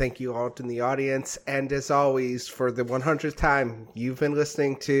in, and thank you all in the audience. And as always, for the 100th time, you've been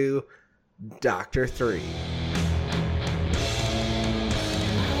listening to Dr. 3.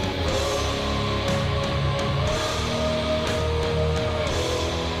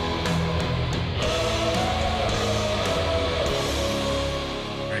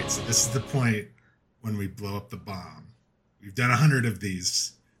 All right, so this is the point when we blow up the bomb. We've done 100 of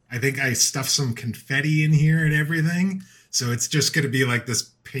these. I think I stuffed some confetti in here and everything. So it's just going to be like this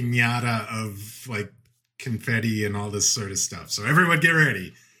piñata of like confetti and all this sort of stuff. So everyone get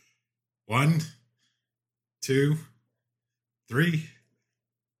ready. 1, 2, 3.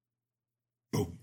 Boom.